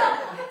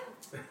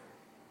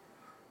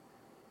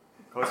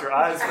 Close your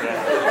eyes, man.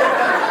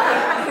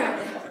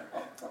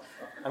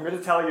 I'm going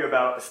to tell you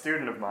about a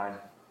student of mine.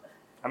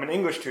 I'm an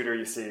English tutor,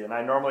 you see, and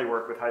I normally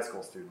work with high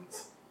school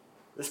students.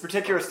 This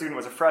particular student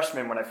was a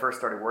freshman when I first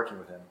started working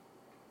with him.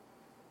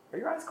 Are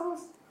your eyes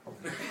closed?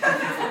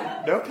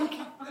 No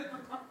peeking?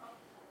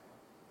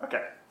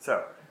 Okay,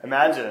 so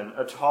imagine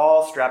a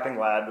tall, strapping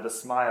lad with a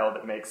smile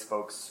that makes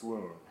folks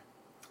swoon.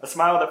 A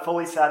smile that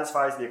fully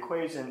satisfies the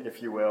equation,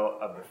 if you will,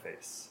 of the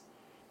face.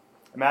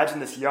 Imagine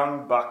this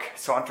young buck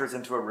saunters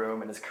into a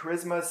room and his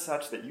charisma is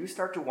such that you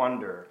start to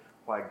wonder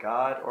why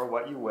God, or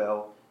what you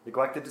will,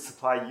 neglected to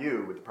supply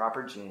you with the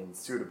proper genes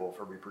suitable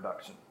for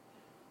reproduction.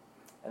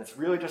 And it's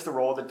really just a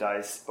roll of the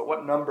dice, but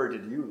what number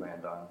did you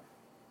land on?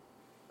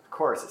 Of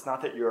course, it's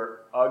not that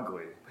you're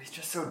ugly, but he's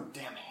just so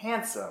damn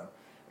handsome.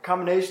 A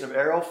combination of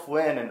Errol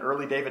Flynn and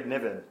early David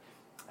Niven.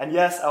 And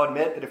yes, I'll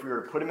admit that if we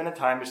were to put him in a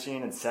time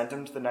machine and send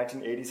him to the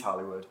 1980s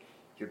Hollywood,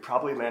 he would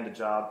probably land a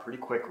job pretty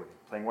quickly,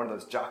 playing one of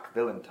those jock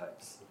villain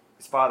types.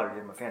 His father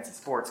gave him a fancy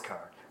sports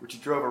car, which he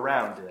drove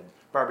around in,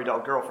 Barbie doll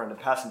girlfriend in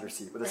the passenger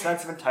seat, with a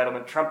sense of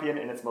entitlement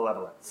Trumpian in its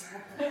malevolence.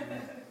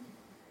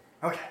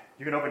 Okay,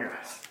 you can open your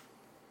eyes.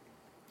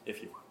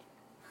 If you want.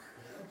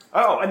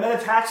 Oh, and then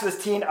attach to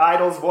this teen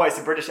idol's voice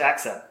a British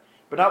accent.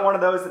 But not one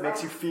of those that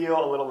makes you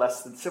feel a little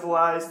less than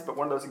civilized, but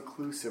one of those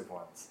inclusive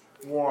ones.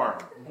 Warm,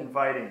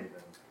 inviting even.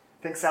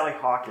 Think Sally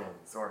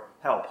Hawkins, or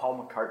hell,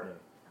 Paul McCartney.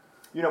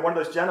 You know, one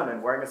of those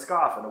gentlemen wearing a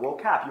scarf and a wool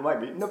cap you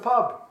might meet in a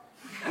pub.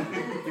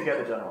 You get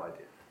the general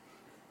idea.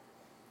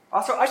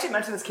 Also, I should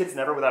mention this kid's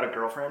never without a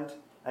girlfriend,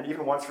 and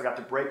even once forgot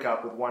to break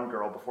up with one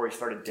girl before he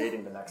started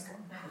dating the next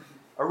one.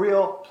 A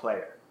real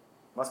player.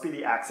 Must be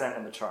the accent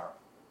and the charm.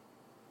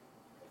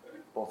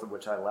 Both of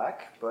which I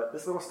lack, but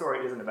this little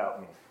story isn't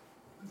about me.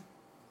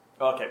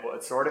 Okay, well,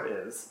 it sort of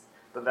is,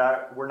 but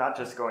that we're not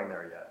just going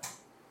there yet.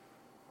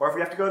 Or if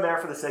we have to go there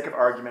for the sake of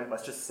argument,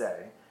 let's just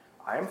say,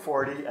 I am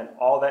 40 and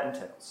all that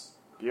entails.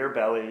 Beer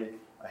belly,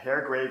 a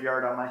hair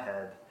graveyard on my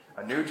head,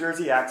 a New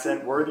Jersey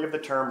accent worthy of the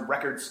term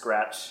record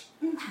scratch,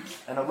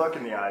 and a look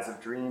in the eyes of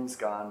dreams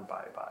gone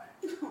bye-bye.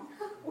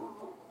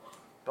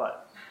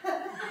 But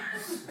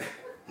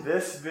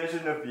this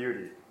vision of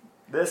beauty,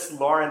 this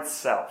Lawrence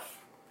self,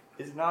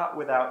 is not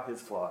without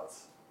his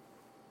flaws.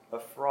 A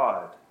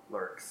fraud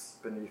lurks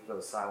beneath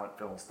those silent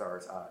film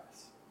stars'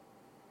 eyes.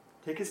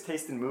 Take his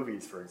taste in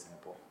movies, for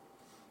example.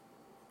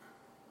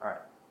 All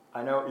right,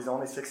 I know he's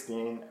only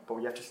 16, but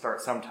we have to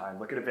start sometime.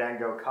 Look at a Van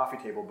Gogh coffee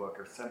table book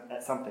or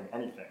something,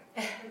 anything.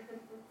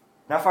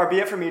 Now, far be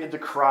it for me to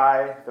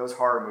decry those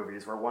horror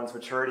movies where one's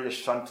maturity is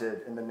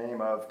shunted in the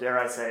name of, dare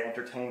I say,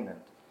 entertainment.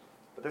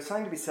 But there's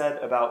something to be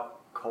said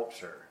about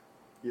culture.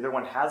 Either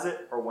one has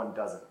it or one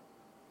doesn't.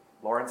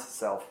 Lawrence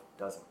self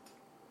doesn't.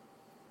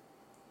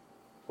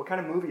 What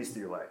kind of movies do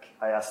you like?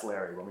 I asked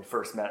Larry when we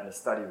first met in a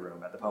study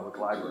room at the public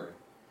library.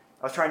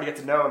 I was trying to get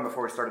to know him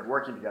before we started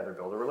working together,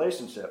 build a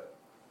relationship.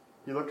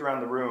 He looked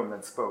around the room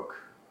and spoke.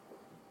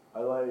 I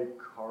like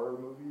horror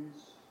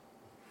movies.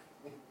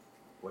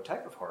 What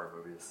type of horror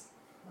movies?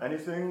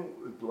 Anything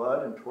with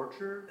blood and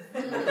torture?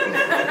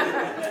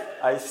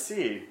 I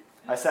see.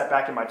 I sat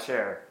back in my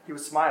chair. He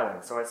was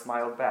smiling, so I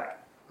smiled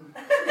back.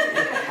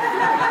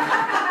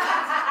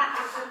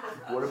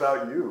 What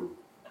about you?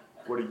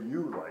 What do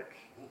you like?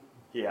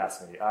 He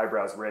asked me,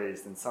 eyebrows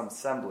raised in some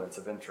semblance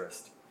of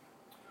interest.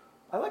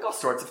 I like all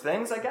sorts of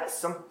things, I guess.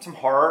 Some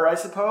horror, I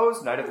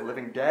suppose. Night of the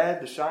Living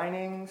Dead, The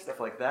Shining, stuff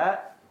like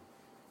that.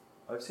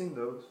 I've seen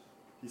those,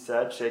 he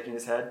said, shaking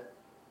his head.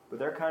 But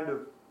they're kind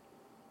of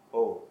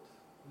old.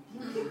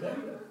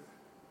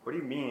 What do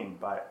you mean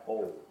by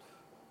old?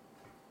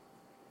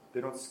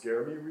 They don't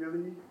scare me,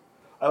 really?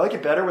 I like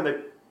it better when they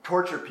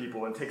torture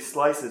people and take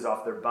slices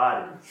off their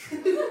bodies.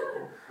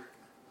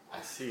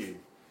 I see.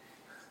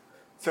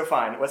 So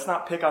fine, let's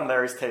not pick on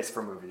Larry's taste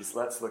for movies.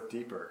 Let's look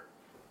deeper.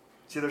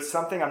 See, there's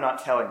something I'm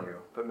not telling you,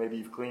 but maybe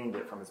you've gleaned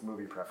it from his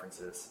movie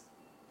preferences.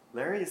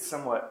 Larry is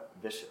somewhat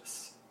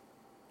vicious.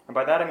 And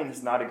by that I mean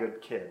he's not a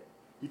good kid.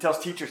 He tells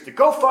teachers to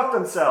go fuck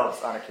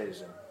themselves on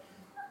occasion.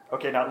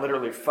 Okay, not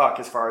literally fuck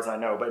as far as I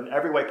know, but in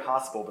every way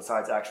possible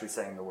besides actually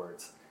saying the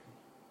words.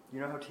 You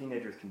know how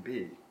teenagers can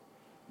be.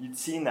 You'd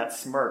seen that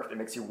smirk that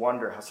makes you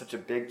wonder how such a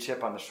big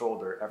chip on the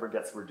shoulder ever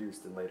gets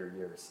reduced in later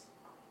years.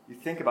 You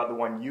think about the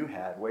one you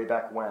had way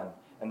back when,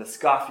 and the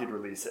scoff you'd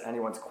release at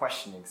anyone's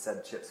questioning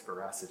said chip's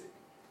veracity.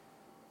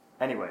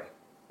 Anyway,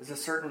 there's a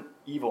certain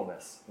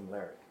evilness in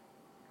Larry.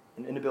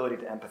 An inability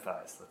to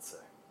empathize, let's say.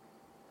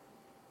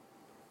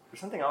 There's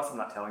something else I'm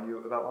not telling you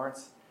about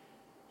Lawrence.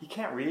 He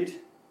can't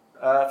read.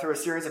 Through a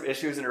series of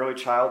issues in early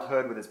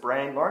childhood with his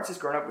brain, Lawrence has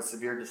grown up with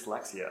severe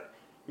dyslexia.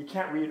 He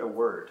can't read a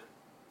word.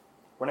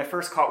 When I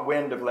first caught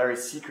wind of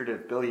Larry's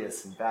secretive,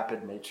 bilious, and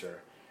vapid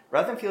nature,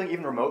 rather than feeling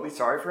even remotely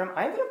sorry for him,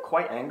 I ended up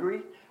quite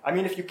angry. I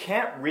mean, if you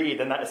can't read,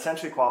 then that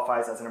essentially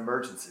qualifies as an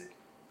emergency.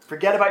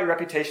 Forget about your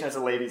reputation as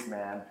a ladies'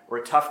 man or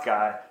a tough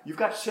guy. You've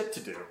got shit to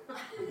do.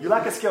 You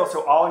lack a skill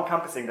so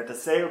all-encompassing that to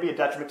say it would be a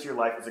detriment to your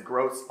life is a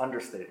gross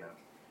understatement.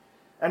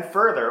 And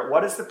further,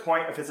 what is the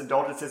point of his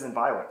indulgences in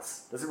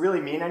violence? Does it really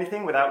mean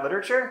anything without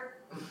literature?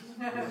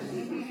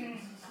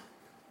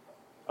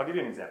 I'll give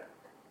you an example.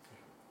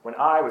 When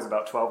I was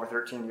about 12 or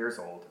 13 years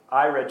old,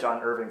 I read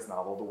John Irving's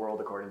novel, The World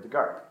According to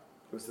Garp.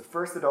 It was the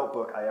first adult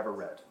book I ever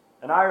read.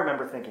 And I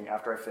remember thinking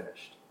after I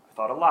finished, I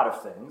thought a lot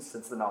of things,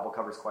 since the novel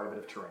covers quite a bit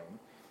of terrain,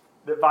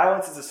 that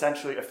violence is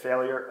essentially a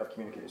failure of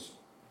communication.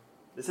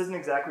 This isn't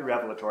exactly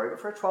revelatory, but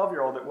for a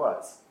 12-year-old it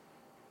was.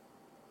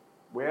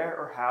 Where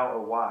or how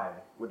or why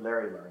would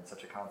Larry learn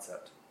such a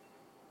concept?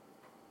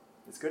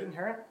 Is good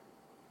inherent?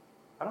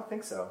 I don't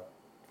think so.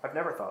 I've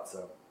never thought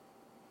so.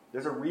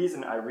 There's a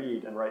reason I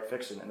read and write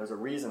fiction, and there's a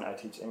reason I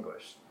teach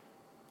English.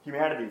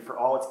 Humanity, for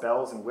all its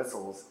bells and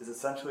whistles, is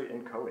essentially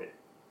inchoate.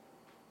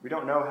 We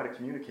don't know how to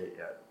communicate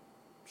yet.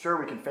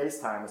 Sure, we can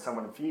FaceTime with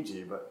someone in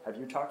Fiji, but have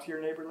you talked to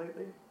your neighbor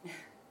lately?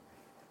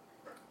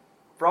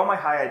 For all my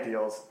high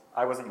ideals,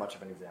 I wasn't much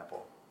of an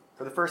example.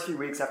 For the first few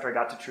weeks after I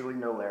got to truly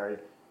know Larry,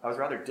 I was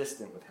rather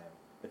distant with him,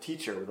 a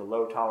teacher with a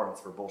low tolerance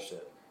for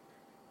bullshit.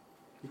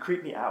 He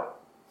creeped me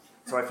out,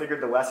 so I figured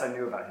the less I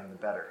knew about him, the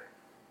better.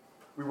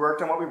 We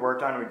worked on what we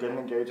worked on, and we didn't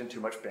engage in too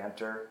much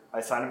banter. I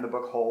assigned him the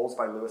book Holes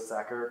by Louis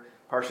Sachar,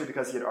 partially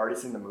because he had already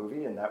seen the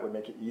movie, and that would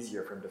make it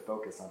easier for him to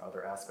focus on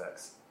other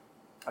aspects.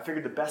 I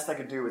figured the best I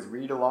could do was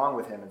read along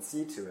with him and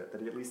see to it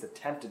that he at least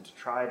attempted to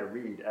try to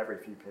read every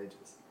few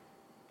pages.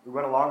 We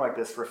went along like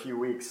this for a few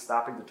weeks,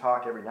 stopping to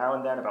talk every now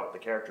and then about what the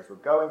characters were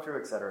going through,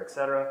 etc.,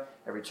 etc.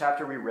 Every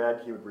chapter we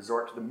read, he would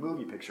resort to the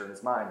movie picture in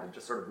his mind and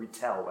just sort of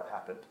retell what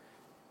happened.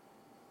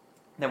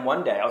 Then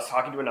one day, I was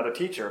talking to another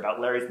teacher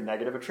about Larry's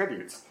negative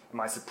attributes and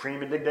my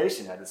supreme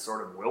indignation at his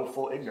sort of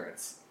willful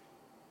ignorance.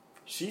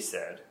 She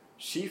said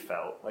she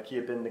felt like he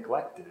had been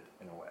neglected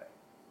in a way,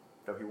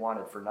 though he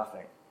wanted for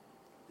nothing.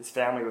 His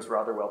family was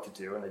rather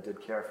well-to-do, and they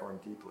did care for him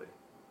deeply.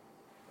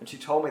 And she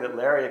told me that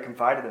Larry had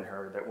confided in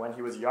her that when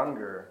he was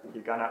younger, he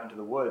had gone out into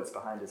the woods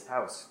behind his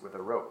house with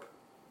a rope.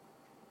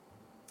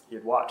 He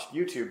had watched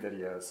YouTube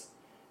videos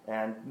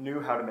and knew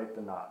how to make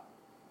the knot.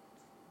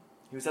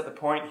 He was at the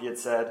point, he had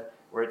said,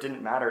 where it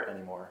didn't matter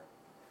anymore.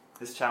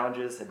 His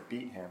challenges had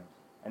beat him,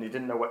 and he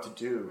didn't know what to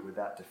do with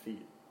that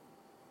defeat.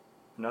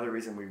 Another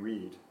reason we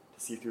read, to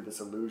see through this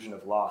illusion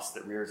of loss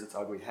that rears its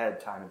ugly head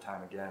time and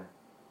time again.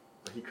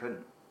 But he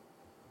couldn't.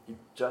 He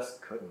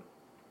just couldn't.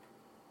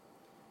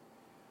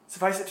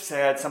 Suffice it to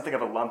say, I had something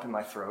of a lump in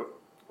my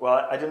throat.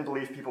 While I didn't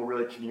believe people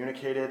really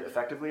communicated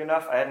effectively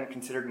enough, I hadn't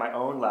considered my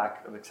own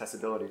lack of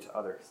accessibility to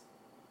others.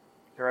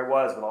 Here I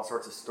was with all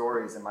sorts of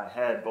stories in my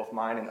head, both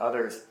mine and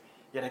others,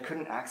 yet I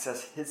couldn't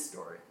access his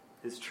story,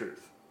 his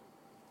truth.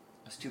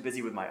 I was too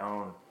busy with my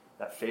own,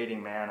 that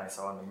fading man I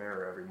saw in the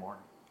mirror every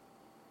morning.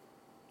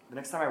 The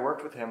next time I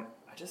worked with him,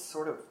 I just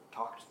sort of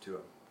talked to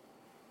him.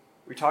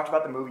 We talked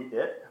about the movie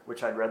It,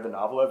 which I'd read the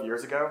novel of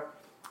years ago.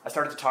 I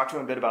started to talk to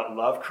him a bit about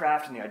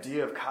Lovecraft and the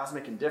idea of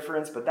cosmic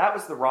indifference, but that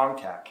was the wrong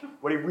tack.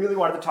 What he really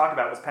wanted to talk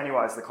about was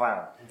Pennywise the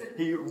Clown.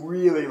 He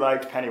really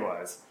liked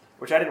Pennywise,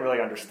 which I didn't really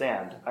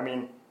understand. I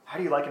mean, how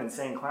do you like an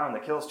insane clown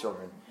that kills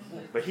children?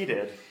 But he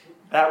did.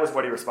 That was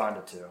what he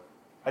responded to.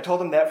 I told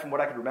him that from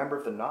what I could remember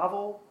of the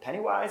novel,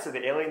 Pennywise, or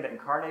the alien that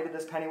incarnated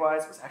this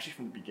Pennywise, was actually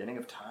from the beginning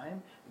of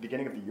time, the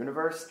beginning of the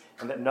universe,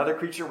 and that another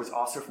creature was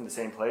also from the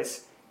same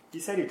place. He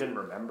said he didn't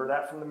remember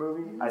that from the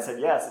movie. I said,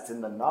 yes, it's in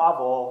the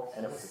novel,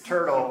 and it was a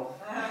turtle.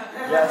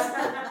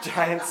 Yes, a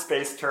giant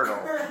space turtle.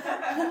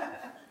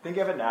 Think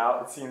of it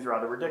now, it seems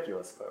rather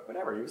ridiculous, but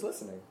whatever, he was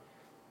listening.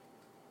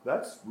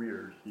 That's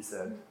weird, he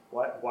said.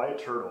 Why a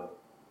turtle?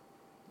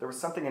 There was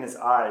something in his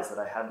eyes that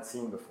I hadn't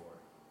seen before.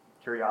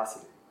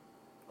 Curiosity.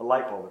 A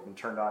light bulb had been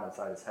turned on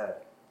inside his head.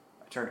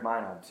 I turned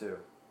mine on too.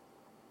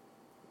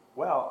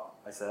 Well,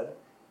 I said,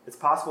 it's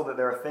possible that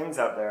there are things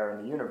out there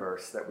in the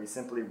universe that we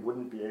simply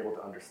wouldn't be able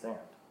to understand.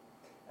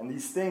 And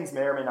these things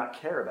may or may not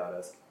care about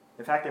us.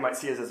 In fact, they might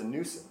see us as a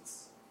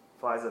nuisance,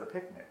 flies at a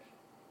picnic.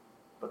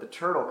 But the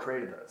turtle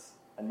created us,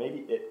 and maybe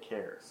it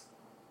cares.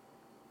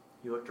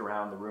 He looked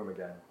around the room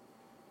again.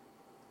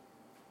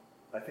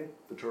 I think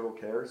the turtle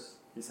cares,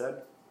 he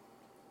said.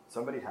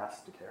 Somebody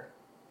has to care.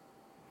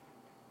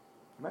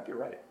 You might be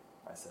right,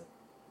 I said.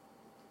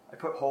 I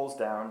put Holes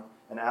down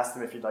and asked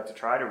him if he'd like to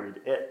try to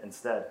read It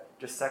instead,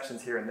 just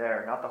sections here and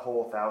there, not the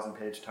whole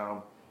 1,000-page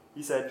tome.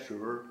 He said,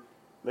 sure.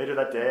 Later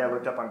that day, I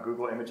looked up on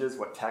Google Images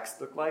what text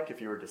looked like if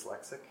you were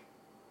dyslexic.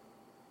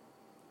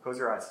 Close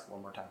your eyes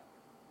one more time.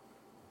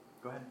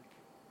 Go ahead.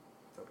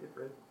 Don't be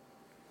afraid.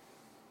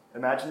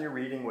 Imagine you're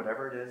reading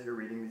whatever it is you're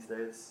reading these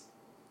days.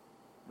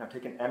 Now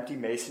take an empty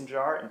mason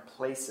jar and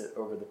place it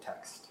over the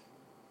text.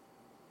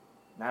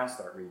 Now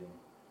start reading.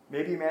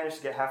 Maybe you managed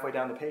to get halfway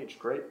down the page.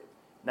 Great.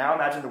 Now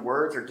imagine the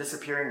words are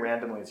disappearing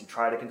randomly as you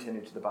try to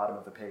continue to the bottom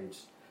of the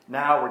page.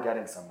 Now we're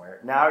getting somewhere.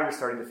 Now you're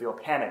starting to feel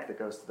panic that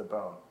goes to the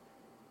bone.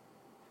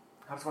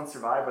 How does one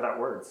survive without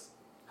words?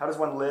 How does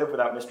one live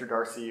without Mr.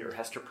 Darcy or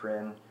Hester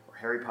Prynne or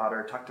Harry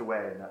Potter tucked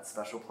away in that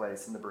special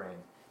place in the brain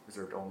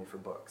reserved only for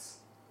books?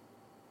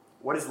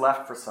 What is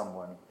left for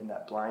someone in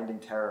that blinding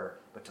terror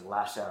but to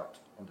lash out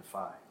and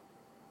defy?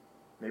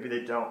 Maybe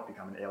they don't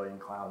become an alien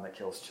clown that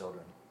kills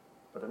children,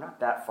 but they're not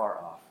that far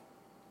off.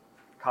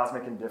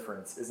 Cosmic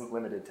indifference isn't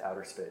limited to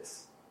outer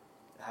space.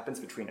 It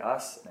happens between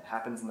us and it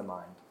happens in the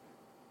mind.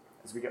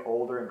 As we get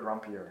older and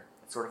grumpier,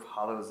 it sort of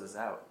hollows us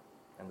out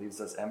and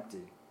leaves us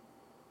empty.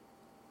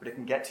 But it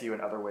can get to you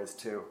in other ways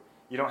too.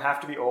 You don't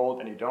have to be old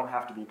and you don't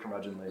have to be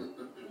curmudgeonly.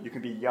 You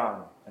can be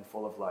young and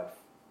full of life.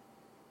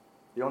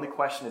 The only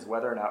question is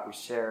whether or not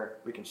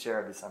we can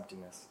share this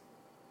emptiness.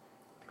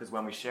 Because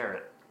when we share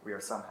it, we are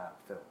somehow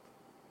filled.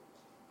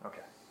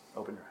 Okay,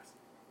 open your eyes.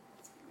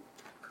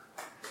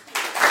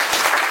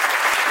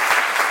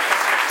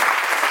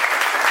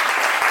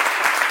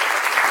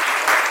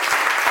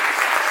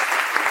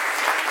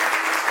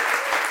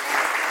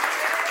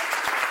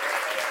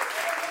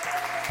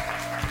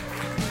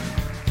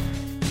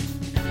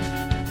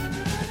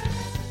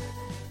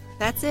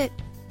 That's it.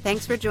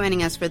 Thanks for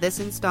joining us for this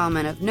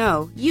installment of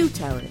No, You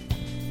Tell It.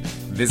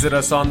 Visit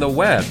us on the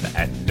web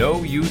at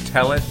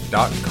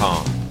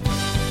knowyoutellit.com.